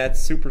with the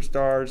Nets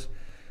superstars.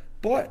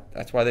 But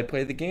that's why they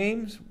play the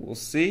games. We'll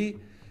see.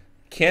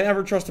 Can't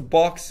ever trust the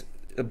Bucks.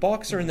 The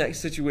Bucks are in that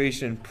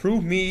situation.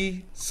 Prove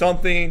me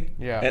something,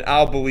 and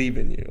I'll believe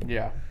in you.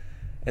 Yeah.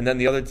 And then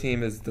the other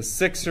team is the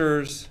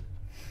Sixers.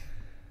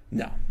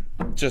 No,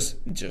 just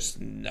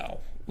no.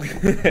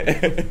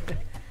 They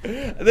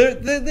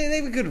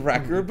have a good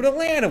record, but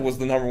Atlanta was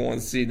the number one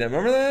seed.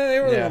 Remember that? They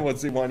were the number one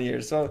seed 1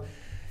 year. So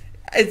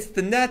it's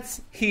the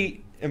Nets,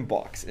 Heat, and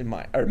Bucks in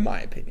my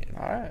opinion.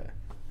 All right,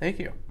 thank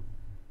you.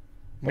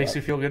 Makes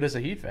you feel good as a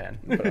Heat fan.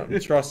 But I'm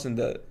trusting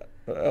that.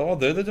 Oh,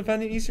 they're the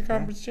defending Eastern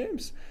Conference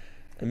champs.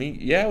 I mean,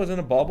 yeah, it was in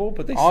a bubble,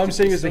 but all I'm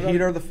saying is the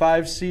Heat are the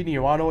 5 seed. And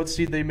you want to know what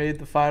seed they made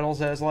the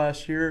finals as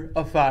last year?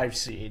 A 5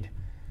 seed.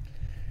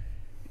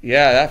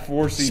 Yeah, that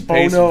 4 seed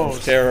Pacers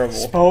was terrible.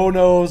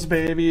 Sponos,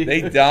 baby.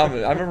 They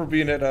dominated. I remember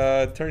being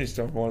at Turning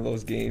Stone for one of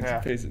those games. Yeah.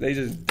 They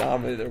just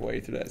dominated their way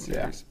through that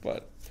series. Yeah.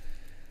 But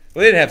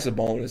they didn't have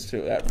Sabonis,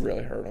 too. That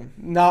really hurt them.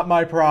 Not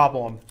my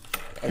problem.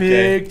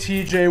 Okay. Big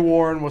T.J.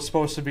 Warren was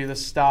supposed to be the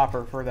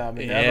stopper for them.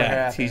 It never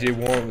happened. T.J.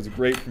 Warren was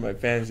great for my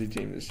fantasy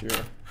team this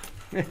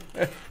year.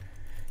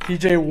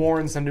 T.J.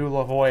 Warren's the new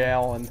Lavoy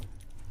Allen.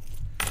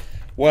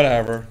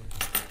 Whatever.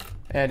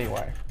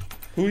 Anyway.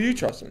 Who are you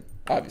trusting?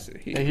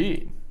 Obviously, the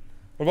Heat.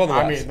 What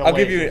about the West?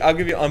 I'll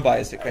give you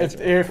unbiased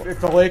answer. If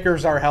the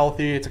Lakers are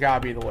healthy, it's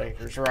got to be the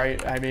Lakers,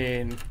 right? I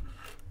mean,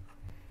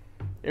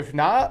 if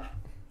not,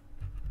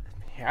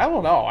 I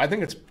don't know. I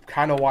think it's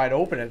kind of wide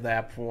open at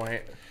that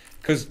point.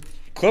 Because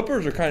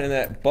Clippers are kind of in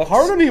that Bucks.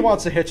 Part of me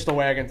wants to hitch the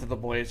wagon to the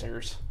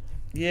Blazers.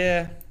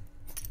 Yeah.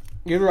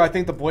 Either I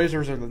think the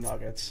Blazers or the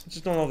Nuggets. I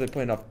just don't know if they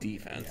play enough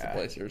defense, the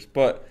Blazers.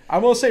 But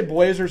I'm going to say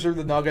Blazers or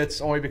the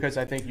Nuggets only because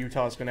I think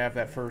Utah's going to have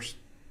that first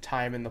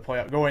time in the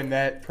playoff, going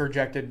that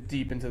projected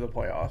deep into the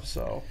playoffs.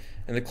 So,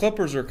 and the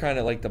Clippers are kind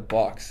of like the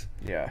Bucks.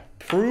 Yeah.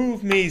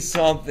 Prove me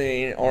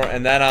something,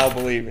 and then I'll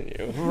believe in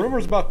you.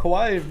 Rumors about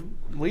Kawhi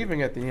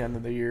leaving at the end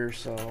of the year,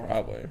 so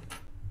probably.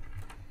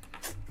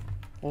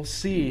 We'll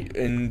see.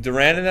 And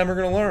Durant and them are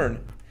going to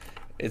learn.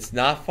 It's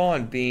not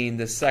fun being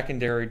the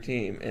secondary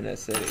team in a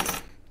city.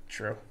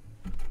 True.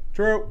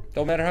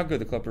 Don't matter how good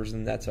the Clippers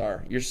and Nets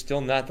are. You're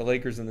still not the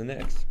Lakers and the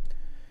Knicks.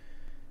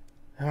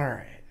 All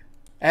right.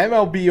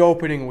 MLB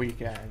opening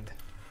weekend.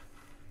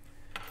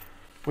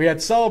 We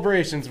had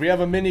celebrations. We have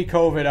a mini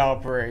COVID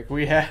outbreak.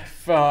 We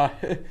have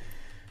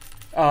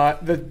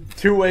the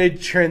two-way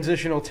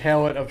transitional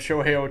talent of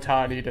Shohei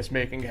Ohtani just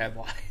making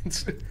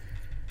headlines.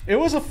 It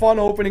was a fun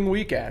opening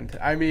weekend.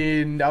 I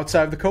mean,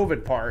 outside of the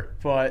COVID part,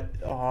 but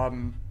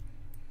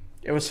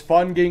it was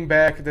fun getting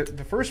back.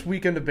 The first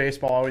weekend of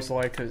baseball I always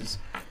like because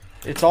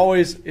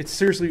it's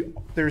seriously,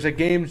 there's a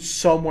game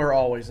somewhere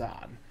always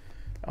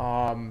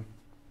on.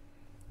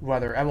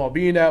 Whether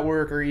MLB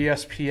Network or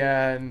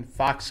ESPN,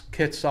 Fox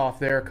kicks off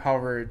their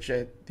coverage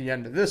at the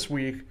end of this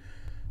week,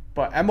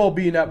 but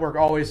MLB Network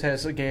always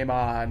has a game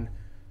on.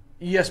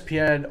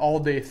 ESPN all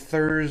day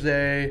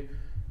Thursday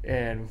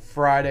and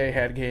Friday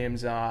had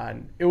games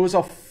on. It was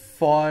a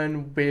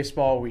fun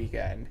baseball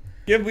weekend.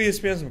 Give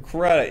ESPN some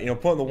credit,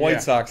 putting the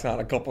White Sox on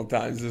a couple of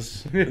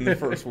times in the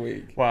first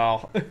week.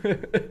 Well,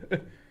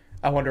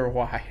 I wonder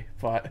why,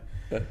 but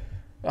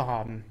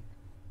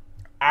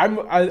I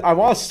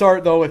want to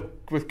start though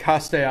with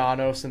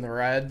Castellanos and the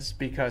Reds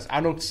because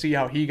I don't see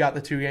how he got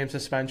the 2-game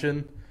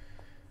suspension.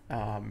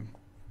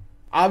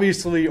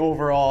 Obviously,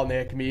 overall,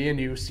 Nick, me and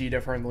you see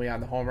differently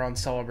on the home run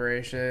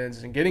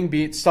celebrations and getting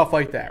beat, stuff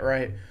like that,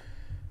 right?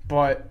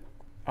 But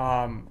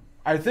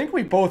I think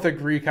we both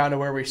agree kind of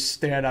where we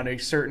stand on a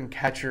certain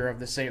catcher of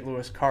the St.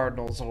 Louis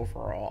Cardinals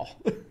overall.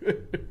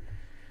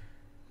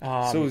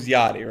 So it was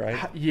Yachty,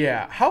 right?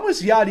 Yeah. How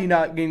was Yachty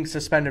not getting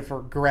suspended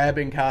for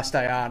grabbing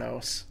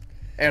Castellanos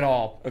at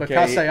all? But Okay.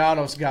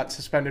 Castellanos got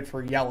suspended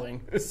for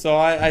yelling. So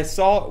I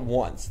saw it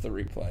once, the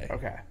replay.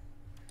 Okay.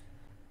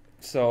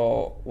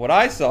 So what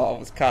I saw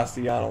was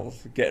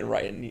Castellanos getting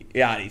right in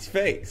Yachty's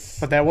face.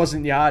 But that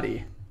wasn't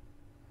Yachty.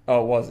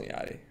 Oh, it wasn't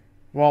Yachty.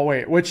 Well,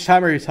 wait. Which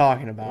time are you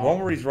talking about? The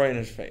one where he's right in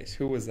his face.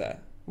 Who was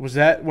that? Was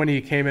that when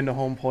he came into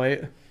home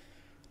plate?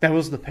 That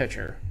was the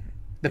pitcher.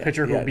 The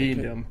pitcher who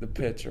beamed him. The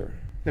pitcher.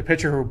 The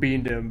pitcher who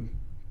beamed him.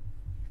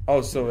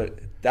 Oh, so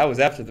that was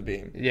after the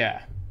beam.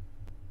 Yeah.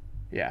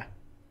 Yeah.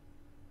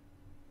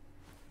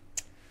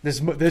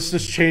 This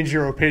just changed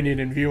your opinion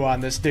and view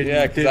on this, didn't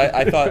Yeah, you? because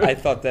I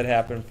thought that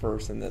happened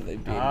first, and then they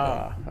beamed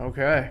him.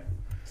 Okay.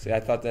 See, I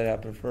thought that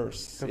happened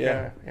first.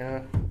 Okay.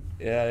 Yeah,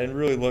 I didn't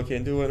really look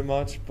into it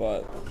much,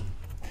 but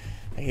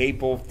I hate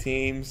both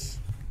teams.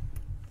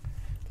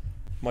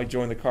 Might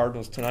join the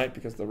Cardinals tonight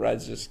because the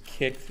Reds just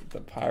kicked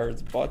the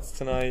Pirates' butts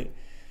tonight.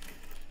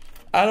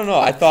 I don't know.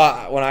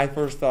 When I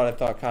first thought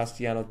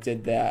Castellanos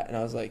did that, and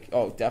I was like,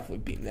 oh, definitely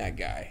beating that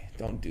guy.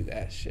 Don't do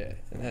that shit.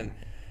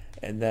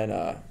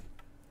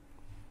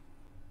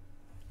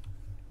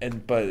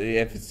 But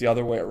if it's the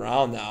other way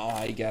around now,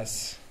 I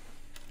guess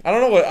I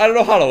don't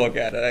know how to look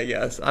at it. I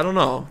guess I don't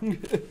know.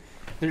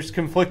 There's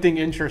conflicting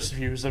interest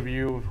views of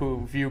you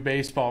who view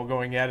baseball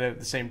going at it at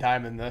the same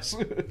time in this.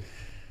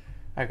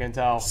 I can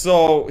tell.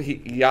 So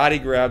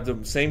Yachty grabbed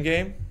him. Same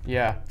game?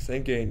 Yeah.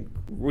 Same game.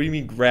 What do you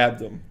mean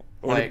grabbed him?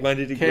 Or Like, when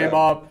did he came grab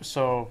up,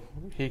 so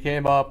he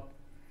came up.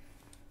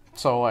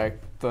 So, like,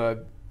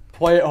 the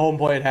play at home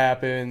plate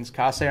happens.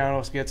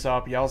 Castellanos gets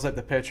up, yells at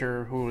the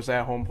pitcher who was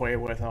at home plate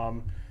with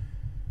him,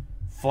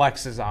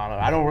 flexes on him.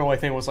 I don't really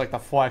think it was, like, the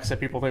flex that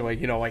people think, like,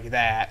 you know, like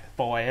that.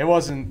 But, like, it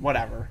wasn't,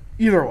 whatever.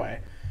 Either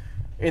way.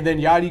 And then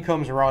Yachty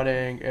comes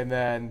running, and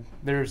then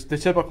there's the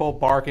typical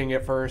barking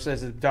at first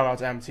as the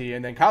dugout's empty.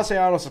 And then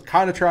Castellanos is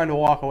kind of trying to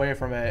walk away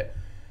from it.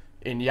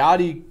 And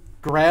Yachty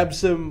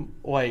grabs him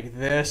like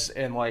this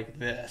and like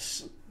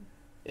this.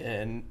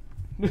 And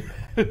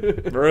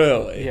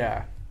Really?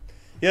 yeah.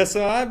 Yeah,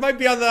 so I might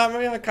be on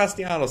the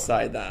Castellanos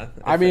side then.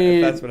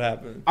 If that's what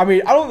happened. I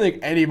mean, I don't think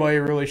anybody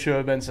really should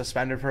have been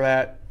suspended for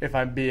that, if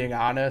I'm being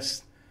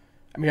honest.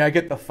 I mean, I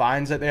get the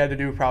fines that they had to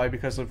do probably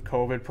because of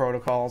COVID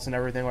protocols and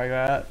everything like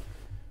that.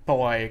 But,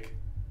 like,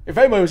 if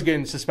anybody was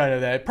getting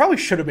suspended, that it probably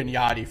should have been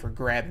Yachty for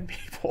grabbing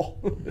people.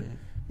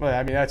 But,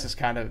 I mean, that's just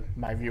kind of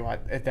my view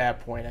at that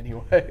point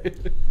anyway.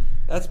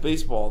 That's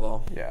baseball,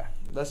 though. Yeah.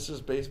 That's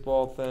just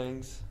baseball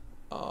things.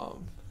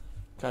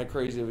 Kind of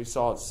crazy we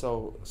saw it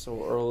so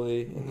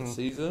early in the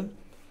season.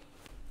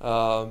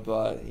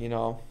 But,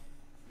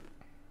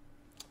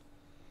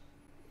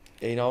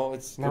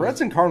 it's... The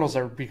Reds and Cardinals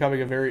are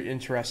becoming a very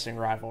interesting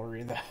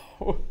rivalry,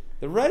 though.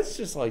 The Reds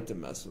just like to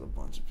mess with a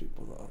bunch of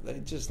people, though. They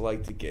just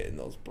like to get in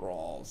those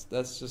brawls.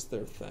 That's just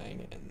their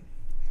thing. And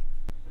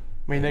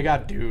I mean, they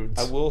got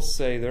dudes. I will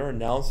say their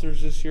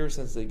announcers this year,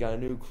 since they got a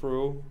new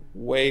crew,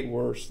 way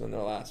worse than their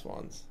last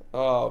ones.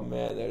 Oh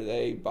man,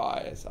 they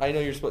biased. I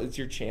know you're supposed. It's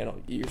your channel.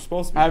 You're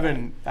supposed to be. I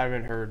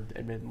haven't heard,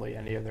 admittedly,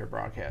 any of their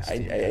broadcasts.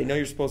 I know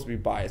you're supposed to be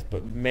biased,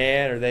 but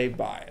man, are they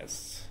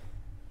biased?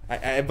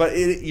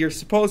 You're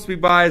supposed to be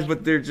biased,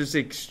 but they're just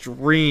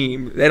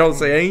extreme. They don't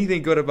say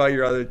anything good about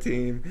your other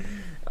team.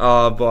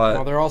 But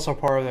well, they're also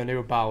part of the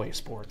new Bally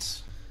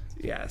Sports.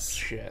 Yes.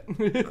 Shit.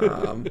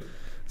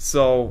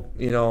 So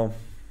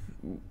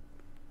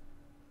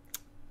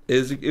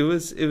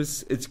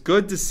it's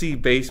good to see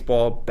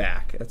baseball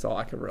back. That's all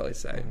I can really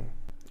say.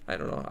 I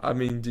don't know. I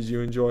mean, did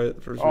you enjoy it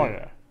the first week?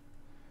 Yeah.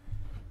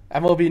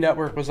 MLB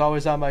Network was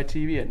always on my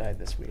TV at night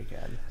this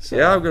weekend. So,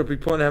 yeah, I'm gonna be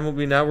putting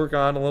MLB Network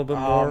on a little bit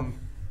more.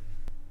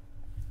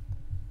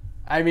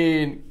 I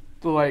mean,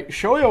 like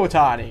Shohei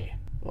Ohtani,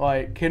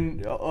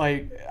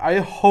 I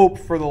hope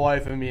for the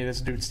life of me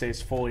this dude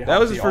stays fully healthy. That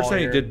was his first all time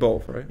he year. did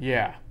both, right?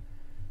 Yeah.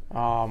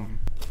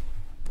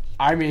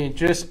 I mean,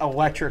 just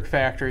electric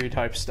factory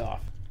type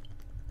stuff.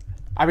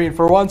 I mean,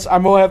 for once,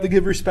 I'm gonna have to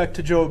give respect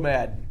to Joe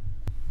Madden.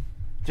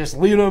 Just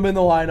leaving him in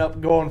the lineup,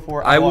 going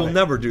for it. I will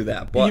never do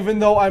that. But even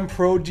though I'm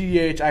pro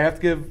DH, I have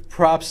to give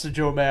props to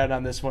Joe Madden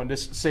on this one.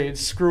 Just say,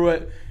 screw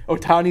it.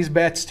 Ohtani's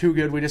bat's too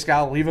good. We just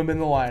gotta leave him in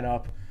the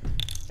lineup,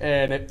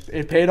 and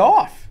it paid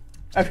off.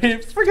 I mean,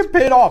 it freaking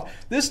paid off.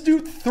 This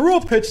dude threw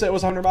a pitch that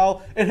was 100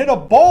 mile and hit a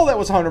ball that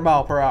was 100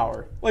 mile per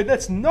hour. Like,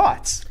 that's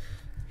nuts.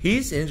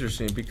 He's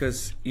interesting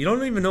because you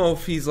don't even know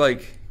if he's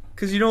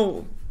because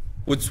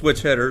with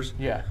switch hitters,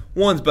 Yeah.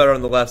 one's better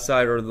on the left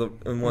side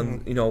and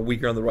one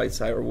weaker on the right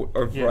side,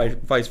 or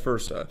vice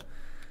versa.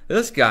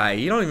 This guy,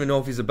 you don't even know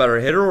if he's a better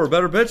hitter or a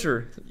better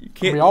pitcher. You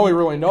can't. All we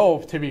really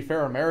know, to be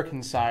fair,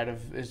 American side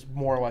is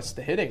more or less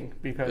the hitting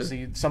because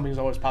something's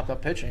always popped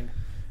up pitching.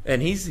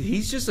 And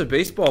he's just a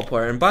baseball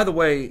player. And by the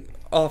way,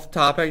 off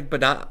topic,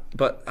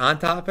 but on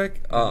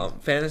topic,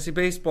 fantasy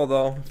baseball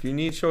though. If you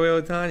need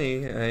Shohei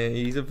Ohtani,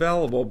 he's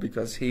available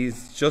because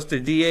he's just a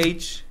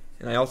DH.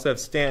 And I also have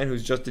Stan,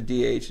 who's just a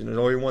DH, and there's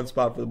only one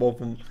spot for both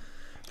of them,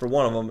 for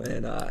one of them.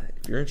 And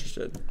if you're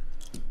interested,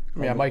 I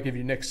mean, I might give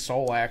you Nick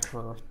Solak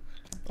for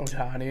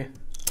Ohtani.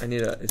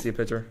 Is he a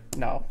pitcher?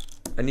 No.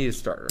 I need a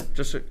starter.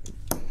 Just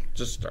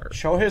start.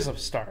 Shohei's a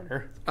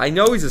starter. I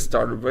know he's a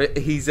starter, but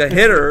he's a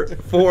hitter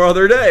 4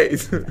 other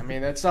days. I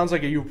mean, that sounds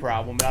like a you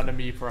problem, not a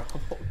me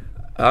problem.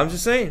 I'm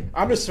just saying.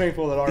 I'm just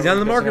thankful that he's on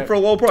the market for a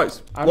low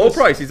price.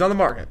 Price. He's on the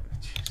market.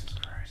 Jesus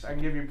Christ. I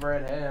can give you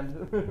Brad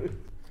Hand.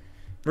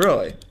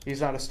 Really?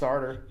 He's not a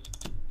starter.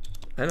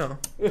 I know.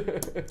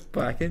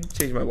 But I can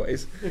change my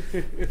ways.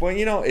 But,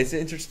 it's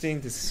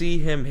interesting to see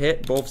him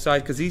hit both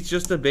sides because he's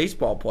just a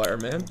baseball player,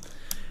 man.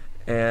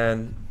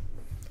 And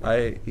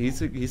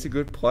he's a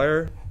good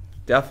player.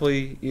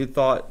 Definitely, you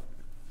thought,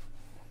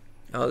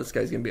 oh, this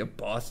guy's going to be a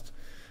bust.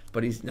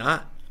 But he's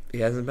not.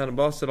 He hasn't been a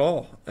bust at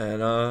all.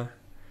 And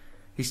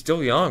he's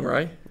still young,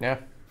 right? Yeah.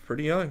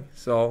 Pretty young.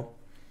 So,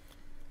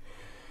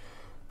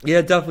 yeah,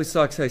 it definitely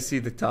sucks. I see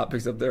the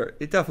topics up there.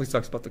 It definitely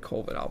sucks about the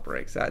COVID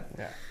outbreaks.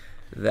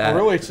 Well,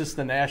 really, it's just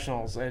the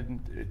Nationals.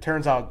 And it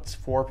turns out it's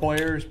 4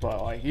 players,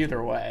 but,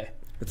 either way,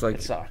 it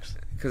sucks.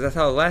 Because that's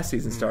how the last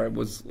season started,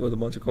 was with a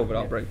bunch of COVID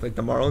outbreaks. Like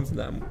the Marlins and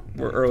them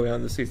were early on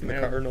in the season, the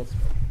Cardinals.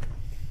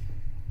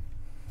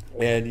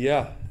 And,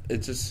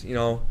 it's just,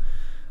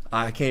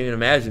 I can't even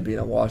imagine being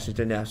a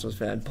Washington Nationals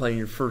fan, playing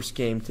your first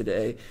game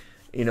today.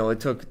 It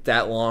took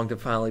that long to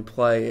finally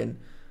play, and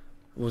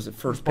was it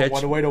first pitch? But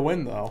what a way to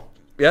win, though.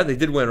 Yeah, they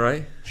did win,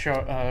 right?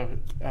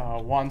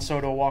 Juan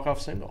Soto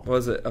walk-off single.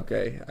 Was it?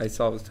 Okay, I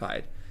saw it was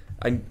tied.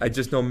 I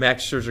just know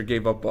Max Scherzer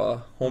gave up a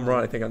home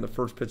run, I think, on the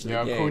first pitch of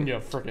the game. Acuna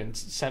freaking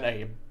sent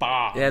a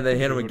bomb. Yeah, they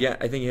hit him again.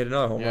 I think he hit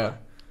another home Yeah. run.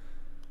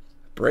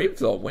 Braves,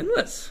 though,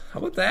 winless. How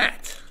about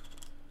that?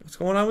 What's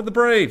going on with the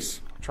Braves?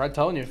 Tried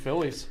telling you,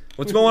 Phillies.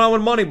 What's going on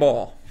with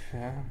Moneyball?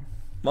 Yeah.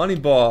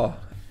 Moneyball.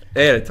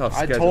 They had a tough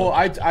schedule.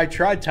 I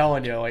tried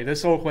telling you, like,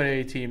 this Oakland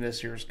A team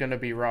this year is going to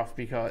be rough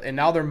and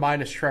now they're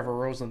minus Trevor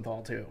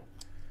Rosenthal too.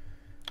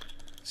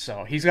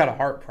 So he's got a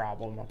heart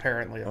problem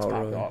apparently that's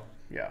popped really? up.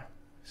 Yeah.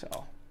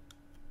 So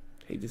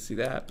Hate to see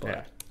that,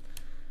 but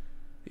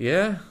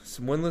yeah.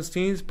 Some winless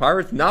teams.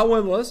 Pirates not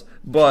winless,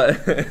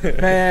 but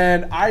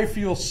Man, I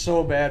feel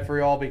so bad for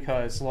y'all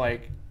because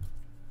like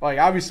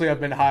obviously I've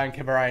been high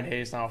on Brian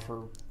Hayes now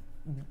for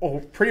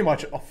pretty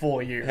much a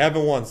full year.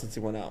 haven't won since he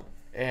went out.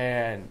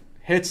 And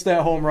hits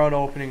that home run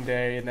opening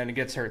day and then he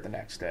gets hurt the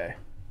next day.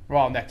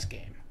 Well, next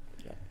game.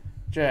 Yeah.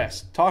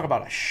 Just talk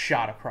about a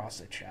shot across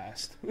the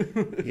chest.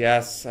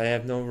 Yes, I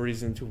have no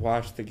reason to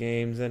watch the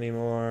games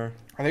anymore.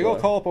 Are they going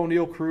to call up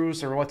O'Neal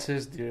Cruz or what's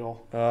his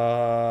deal?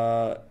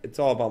 It's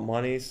all about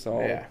money, so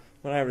Yeah.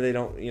 whenever they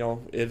don't,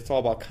 it's all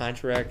about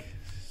contract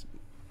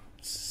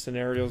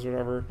scenarios or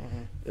whatever. Mm-hmm.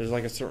 There's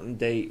like a certain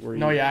date where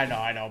No, yeah,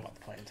 I know about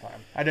the playing time.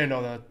 I didn't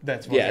know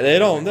that's what Yeah, they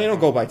don't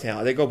go by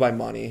talent. They go by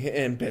money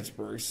in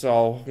Pittsburgh.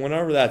 So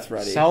whenever that's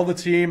ready. Sell the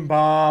team,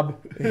 Bob.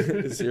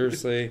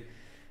 Seriously.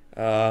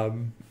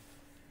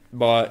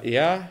 But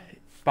yeah.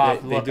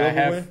 Bob, they look, do I have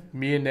a have win?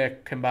 me and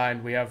Nick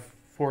combined. We have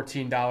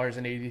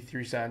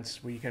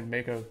 $14.83. We can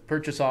make a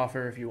purchase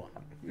offer if you want.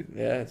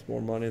 Yeah, it's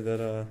more money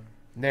than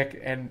Nick,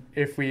 and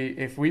if we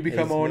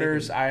become It's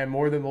owners, making- I am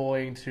more than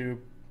willing to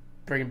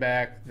bring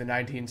back the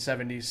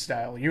 1970s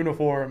style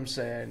uniforms,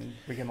 and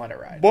we can let it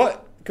ride.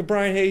 But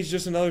Brian Hayes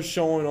just another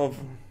showing of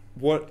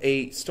what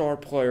a star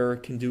player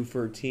can do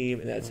for a team,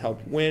 and that's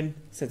helped win.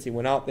 Since he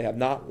went out, they have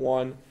not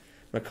won.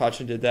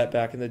 McCutchen did that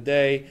back in the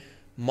day.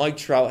 Mike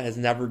Trout has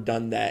never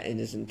done that in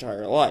his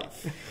entire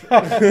life.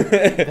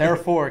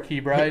 Therefore, Key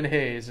Brian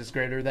Hayes is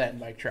greater than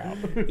Mike Trout.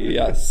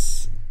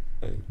 Yes.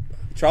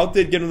 Trout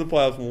did get in the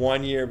playoffs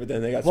 1 year, but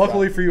then they got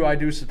Luckily swept. for you, I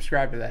do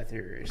subscribe to that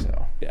theory.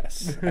 So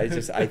Yes.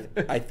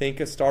 I think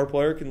a star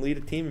player can lead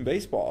a team in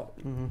baseball.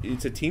 Mm-hmm.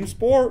 It's a team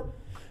sport,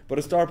 but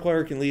a star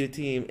player can lead a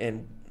team.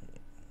 And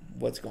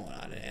what's going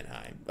on in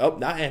Anaheim? Oh,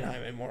 not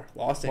Anaheim anymore.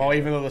 Lost Anaheim. well,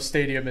 even though the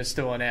stadium is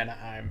still in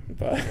Anaheim.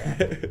 But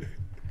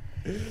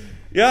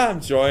yeah, I'm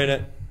enjoying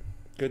it.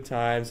 Good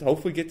times.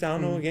 Hopefully get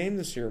down to a game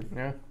this year.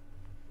 Yeah.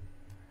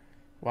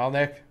 Well,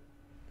 Nick,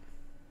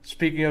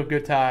 speaking of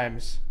good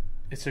times,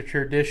 it's a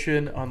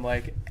tradition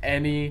unlike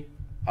any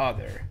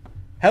other.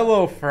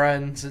 Hello,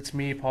 friends. It's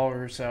me, Paul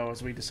Russo,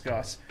 as we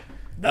discuss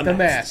the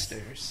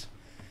Masters.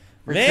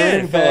 Man,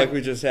 Returning it felt back- like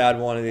we just had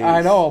one of these.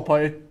 I know,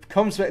 but it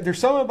comes back. There's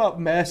something about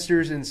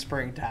Masters in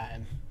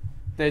springtime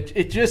that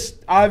it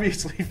just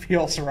obviously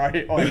feels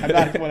right. Like, I'm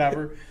not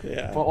whatever.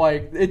 Yeah. But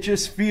like it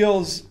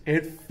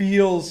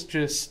feels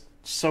just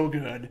so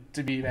good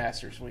to be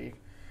Masters Week.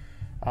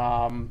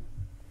 I'm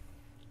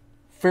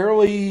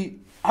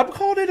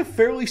calling it a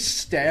fairly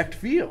stacked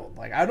field.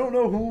 Like, I don't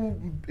know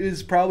who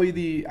is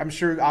probably I'm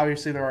sure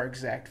obviously there are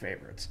exact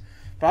favorites,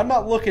 but I'm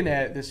not looking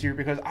at it this year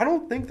because I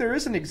don't think there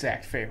is an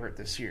exact favorite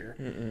this year.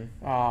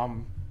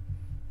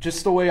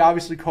 Just the way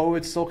obviously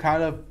COVID's still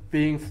kind of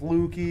being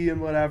fluky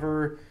and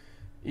whatever,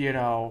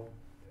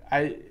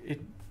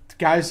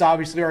 guys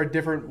obviously are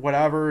different,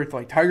 whatever.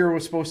 Like Tiger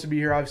was supposed to be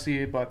here,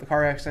 obviously, but the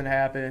car accident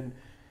happened.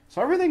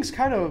 So everything's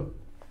kind of,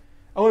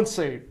 I wouldn't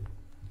say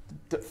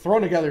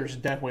thrown together is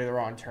definitely the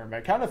wrong term.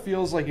 It kind of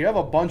feels like you have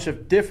a bunch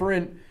of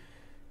different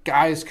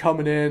guys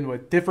coming in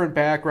with different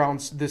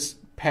backgrounds this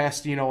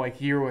past,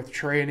 year with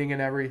training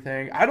and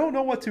everything. I don't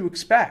know what to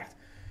expect.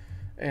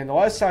 And the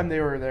last time they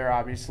were there,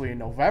 obviously in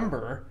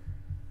November,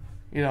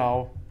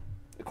 the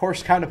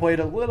course kind of played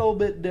a little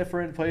bit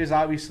different. Plays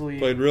obviously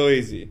Played real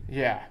easy.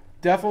 Yeah,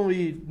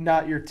 definitely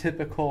not your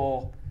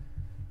typical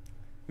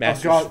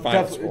Masters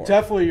final score.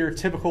 definitely your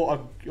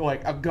typical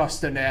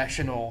Augusta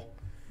National,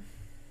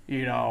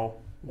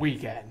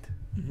 weekend.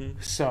 Mm-hmm.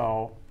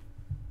 So,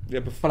 Yeah,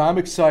 but I'm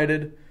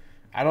excited.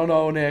 I don't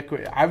know, Nick.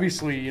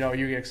 Obviously, you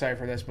get excited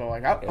for this,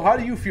 but how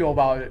do you feel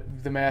about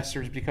the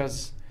Masters?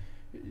 Because,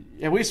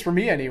 at least for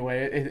me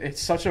anyway,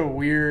 it's such a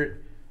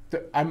weird.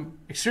 I'm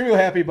extremely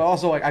happy, but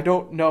also I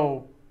don't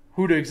know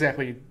who to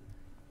exactly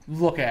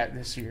look at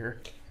this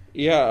year.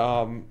 Yeah,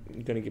 I'm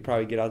gonna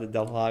probably get out to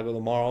Del Lago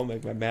tomorrow,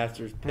 make my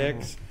Masters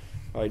picks.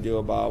 Probably do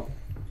about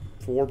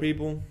 4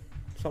 people,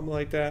 something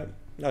like that.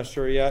 Not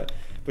sure yet.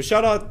 But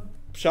shout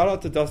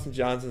out to Dustin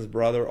Johnson's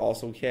brother,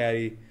 also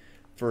caddy,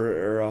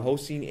 for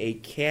hosting a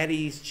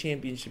caddies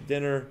championship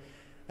dinner.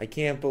 I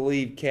can't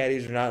believe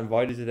caddies are not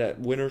invited to that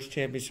winners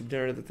championship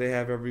dinner that they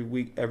have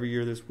every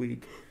year this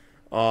week.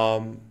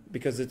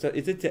 Because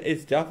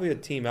it's definitely a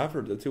team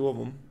effort, the two of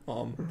them.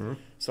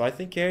 So I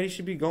think caddies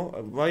should be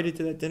invited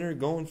to that dinner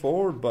going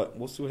forward, but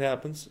we'll see what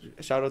happens.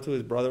 Shout out to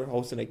his brother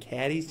hosting a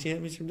caddies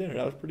championship dinner.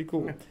 That was pretty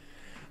cool.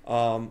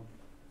 I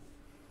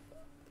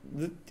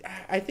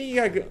think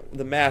you got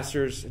the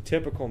Masters, a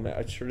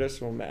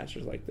traditional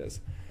Masters like this.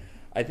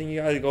 I think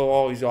you got to go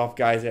always off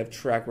guys that have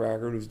track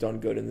record who's done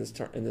good in this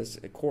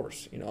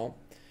course. You know,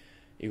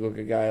 you look at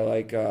a guy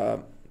like,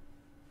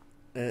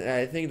 and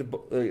I think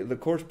the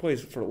course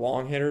plays for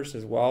long hitters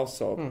as well.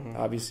 So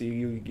obviously,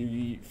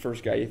 you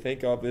first guy you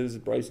think of is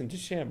Bryson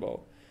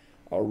DeChambeau,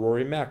 or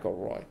Rory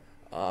McIlroy,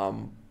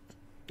 and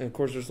of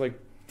course there's like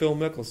Phil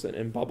Mickelson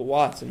and Bubba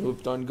Watson who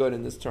have done good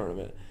in this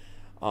tournament.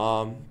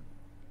 You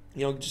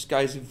know, just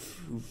guys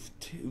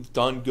who've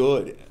done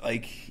good.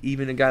 Like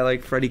even a guy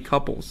like Freddie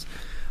Couples.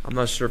 I'm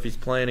not sure if he's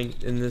playing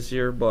in this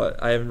year,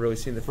 but I haven't really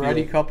seen the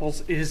Freddie field. Couples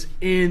is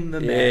in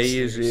the Masters. Yeah, he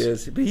usually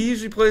is. But he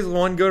usually plays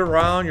one good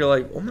round. You're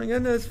like, oh my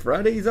goodness,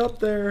 Freddie's up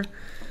there.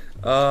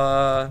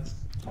 I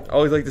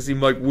always like to see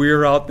Mike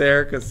Weir out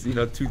there because,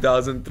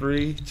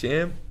 2003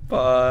 champ.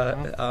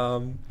 But,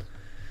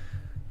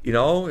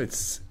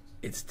 it's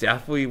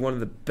definitely one of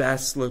the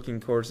best looking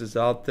courses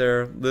out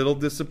there. Little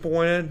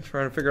disappointed,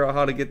 trying to figure out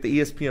how to get the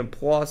ESPN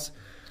Plus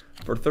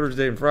for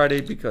Thursday and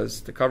Friday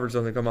because the coverage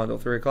doesn't come on until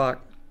 3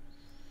 o'clock.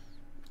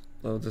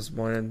 A little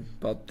disappointed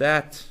about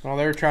that. Well,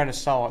 they're trying to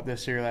sell it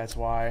this year, that's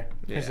why.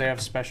 Because they have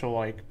special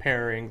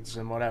pairings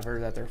and whatever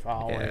that they're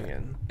following. Yeah.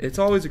 And it's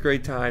always a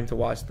great time to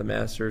watch the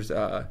Masters.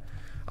 I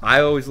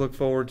always look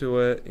forward to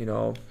it,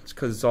 it's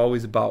because it's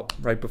always about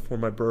right before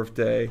my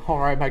birthday. All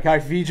right, my guy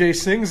VJ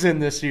Singh's in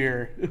this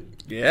year.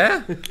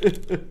 Yeah.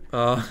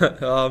 All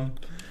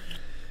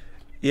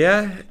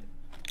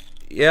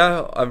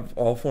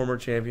former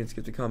champions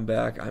get to come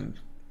back. I'm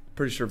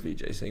pretty sure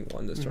VJ Singh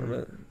won this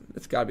tournament.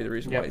 It's got to be the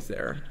reason why he's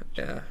there.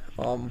 Yeah.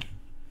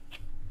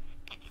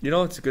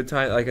 It's a good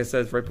time. Like I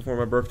said, it's right before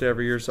my birthday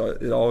every year, so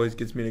it always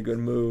gets me in a good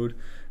mood.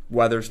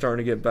 Weather's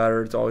starting to get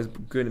better. It's always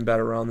good and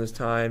better around this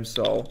time.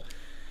 So,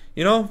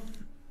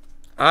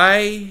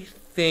 I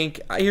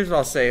think here's what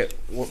I'll say.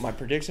 What my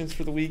predictions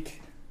for the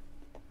week.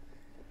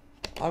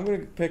 I'm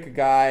going to pick a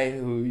guy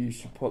who you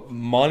should put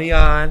money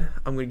on.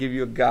 I'm going to give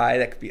you a guy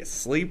that could be a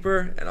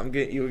sleeper, and I'm going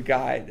to get you a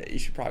guy that you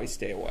should probably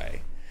stay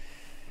away.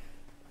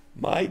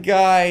 My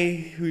guy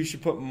who you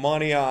should put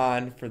money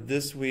on for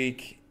this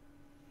week,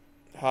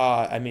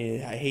 I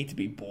hate to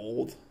be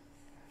bold,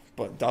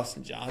 but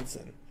Dustin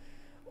Johnson.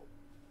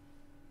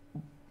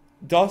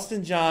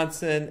 Dustin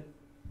Johnson,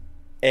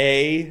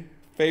 a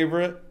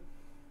favorite.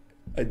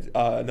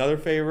 Another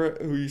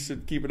favorite who you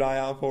should keep an eye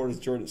out for is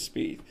Jordan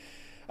Spieth.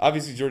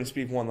 Obviously, Jordan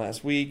Spieth won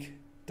last week.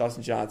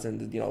 Dustin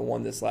Johnson,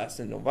 won this last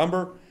in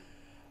November.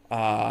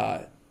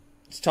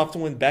 It's tough to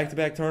win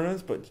back-to-back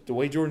tournaments, but the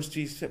way Jordan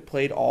Spieth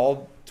played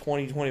all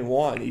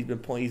 2021,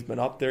 he's been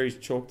up there. He's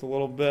choked a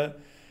little bit.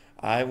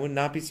 I would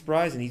not be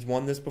surprised, and he's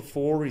won this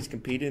before. He's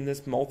competed in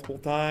this multiple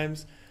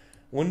times.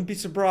 Wouldn't be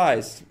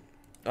surprised.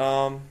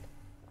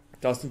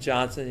 Dustin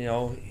Johnson,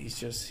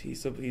 he's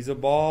a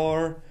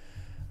baller.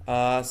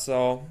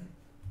 So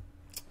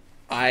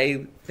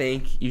I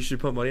think you should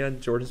put money on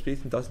Jordan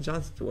Spieth and Dustin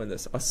Johnson to win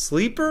this. A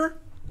sleeper?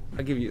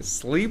 I'll give you a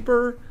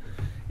sleeper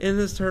in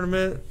this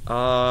tournament.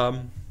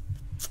 I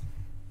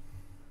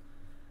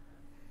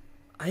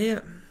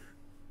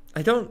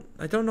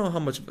don't know how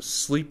much of a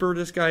sleeper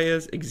this guy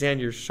is.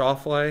 Xander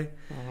Schauffele.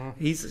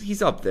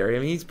 He's up there.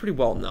 He's pretty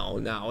well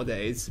known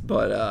nowadays.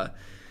 But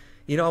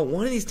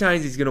one of these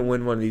times he's gonna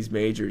win one of these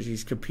majors.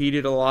 He's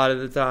competed a lot of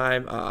the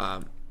time.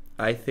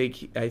 I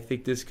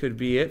think this could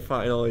be it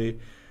finally,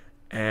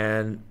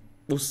 and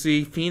we'll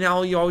see.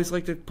 Finau, you always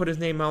like to put his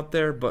name out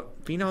there,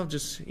 but Finau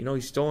just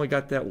he's still only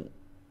got that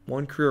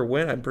one career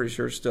win. I'm pretty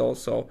sure still.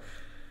 So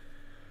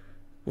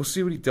we'll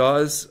see what he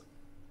does.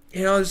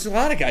 There's a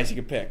lot of guys you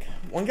could pick.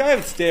 One guy I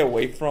would stay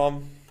away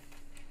from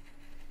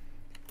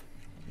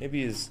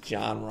maybe is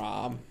Jon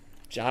Rahm.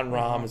 Jon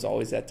Rahm is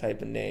always that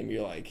type of name.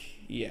 You're like,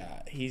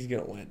 yeah, he's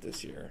going to win it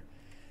this year.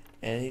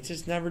 And he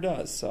just never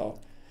does. So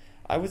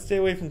I would stay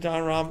away from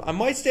Jon Rahm. I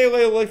might stay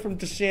away from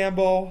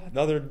DeChambeau,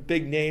 another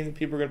big name that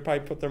people are going to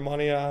probably put their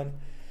money on.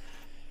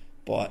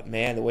 But,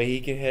 man, the way he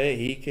can hit it,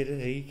 he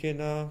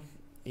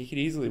could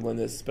easily win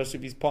this, especially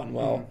if he's putting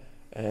well.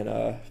 And,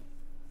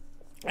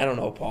 I don't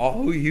know,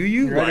 Paul. Who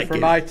you ready like for it?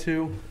 my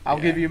two? I'll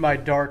give you my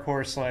dark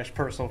horse /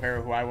 personal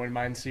favorite who I wouldn't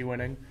mind see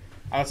winning.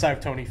 Outside of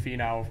Tony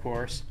Finau, of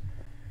course.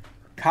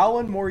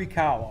 Colin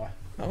Morikawa.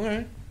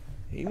 Okay.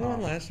 He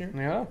won last year.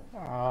 Yeah.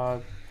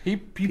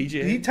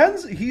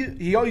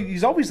 PGA.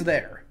 He's always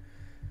there.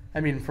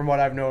 From what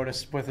I've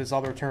noticed with his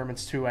other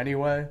tournaments too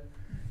anyway.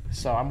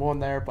 So I'm going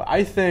there. But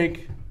I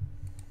think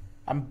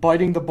I'm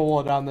biting the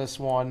bullet on this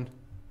one.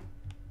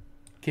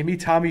 Give me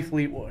Tommy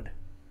Fleetwood.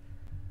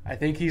 I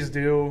think he's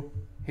due.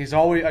 He's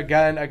always,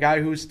 again, a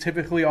guy who's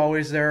typically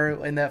always there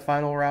in that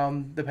final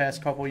round the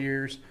past couple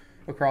years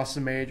across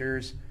the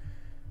majors.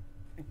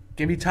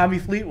 Give me Tommy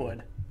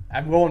Fleetwood.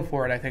 I'm going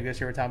for it, I think,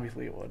 this year with Tommy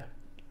Fleetwood.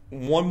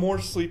 One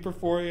more sleeper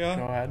for you.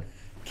 Go ahead.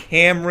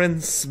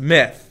 Cameron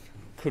Smith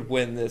could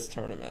win this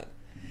tournament.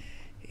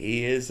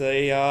 He is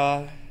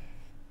a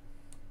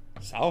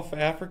South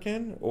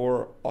African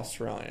or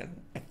Australian.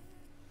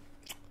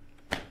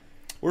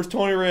 Where's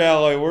Tony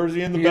Reale? Where's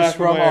he in the back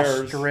from of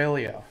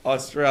Australia.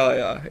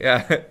 Australia,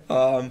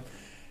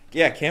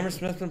 yeah. Cameron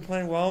Smith's been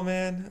playing well,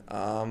 man.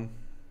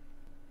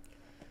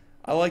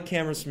 I like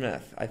Cameron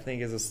Smith. I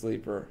think is a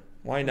sleeper.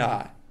 Why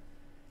not?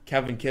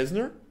 Kevin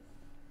Kisner?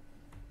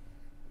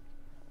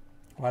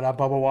 Why not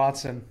Bubba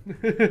Watson?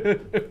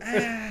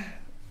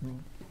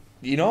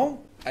 You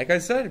know, like I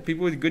said,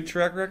 people with good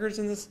track records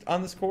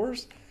on this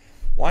course.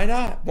 Why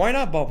not? Why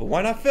not Bubba?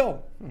 Why not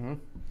Phil? Mm-hmm.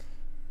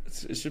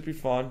 It should be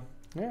fun.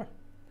 Yeah.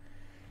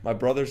 My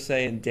brother's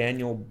saying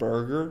Daniel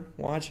Berger.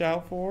 Watch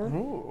out for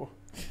Ooh.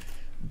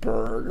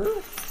 Berger.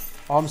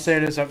 All I'm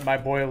saying is that my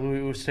boy Louis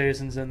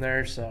Oosthuizen's in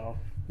there, so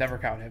never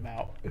count him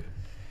out.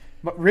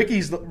 But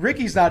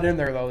Ricky's not in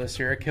there though this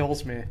year. It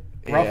kills me.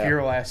 Rough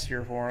year last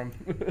year for him.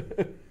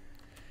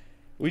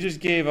 We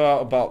just gave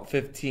out about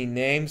 15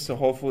 names, so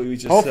hopefully we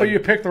just you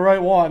picked the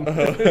right one.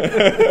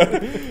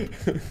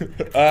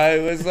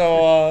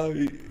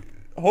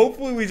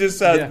 Hopefully we just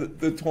said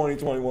the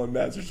 2021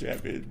 Masters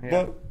champion,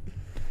 but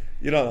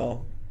you don't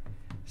know.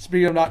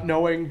 Speaking of not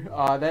knowing,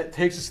 that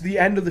takes us to the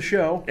end of the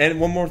show. And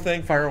one more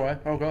thing, fire away.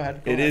 Oh, go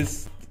ahead. Go ahead.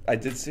 I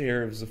did see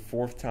here it was the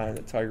 4th time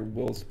that Tiger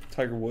Woods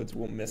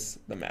will miss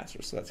the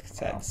Masters, so that's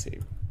sad to see.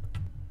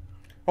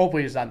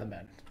 Hopefully he's on the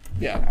mend.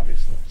 Yeah,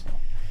 obviously. So.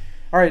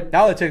 All right,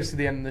 now that takes us to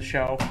the end of the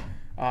show.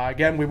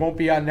 Again, we won't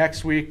be on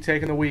next week,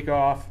 taking the week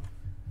off.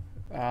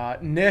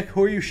 Nick,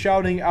 who are you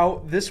shouting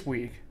out this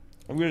week?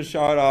 I'm going to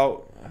shout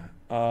out,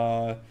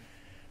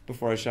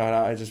 before I shout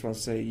out, I just want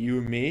to say you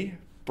and me.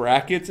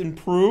 Brackets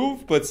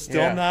improved, but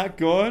still not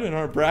good in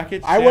our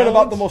bracket challenge. I went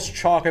about the most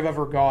chalk I've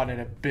ever gone, and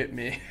it bit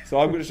me. So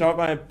I'm going to shout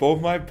out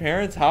both my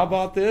parents. How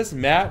about this?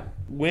 Matt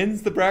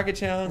wins the bracket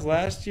challenge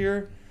last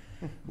year.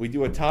 We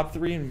do a top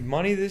 3 in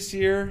money this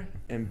year,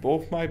 and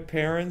both my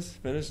parents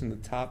finished in the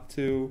top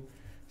 2.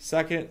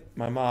 Second,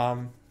 my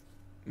mom.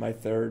 My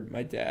third,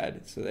 my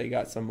dad. So they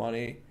got some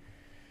money.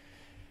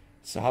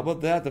 So how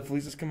about that? The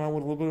Felices come out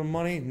with a little bit of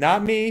money.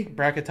 Not me.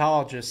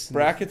 Bracketologists.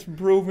 Brackets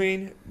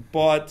improving,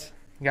 but...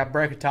 You got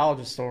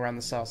bracketologists still around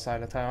the south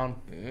side of town.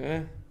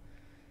 Yeah.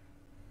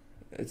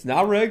 It's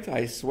not rigged.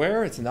 I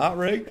swear it's not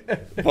rigged.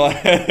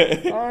 But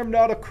I'm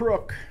not a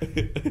crook.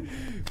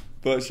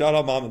 But shout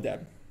out Mom and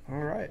Dad. All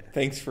right.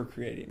 Thanks for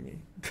creating me.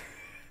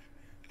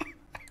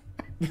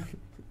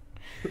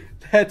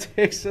 That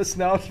takes us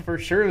now to for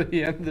sure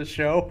the end of the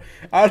show.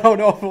 I don't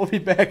know if we'll be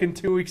back in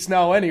 2 weeks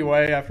now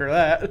anyway after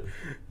that.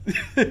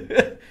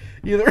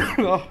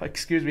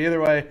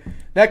 Either way,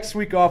 next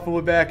week off,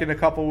 we'll be back in a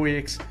couple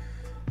weeks.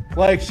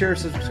 Like, share,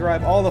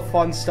 subscribe, all the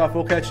fun stuff.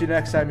 We'll catch you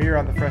next time here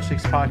on the Fresh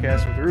Takes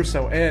Podcast with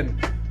Russo and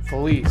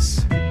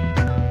Felice.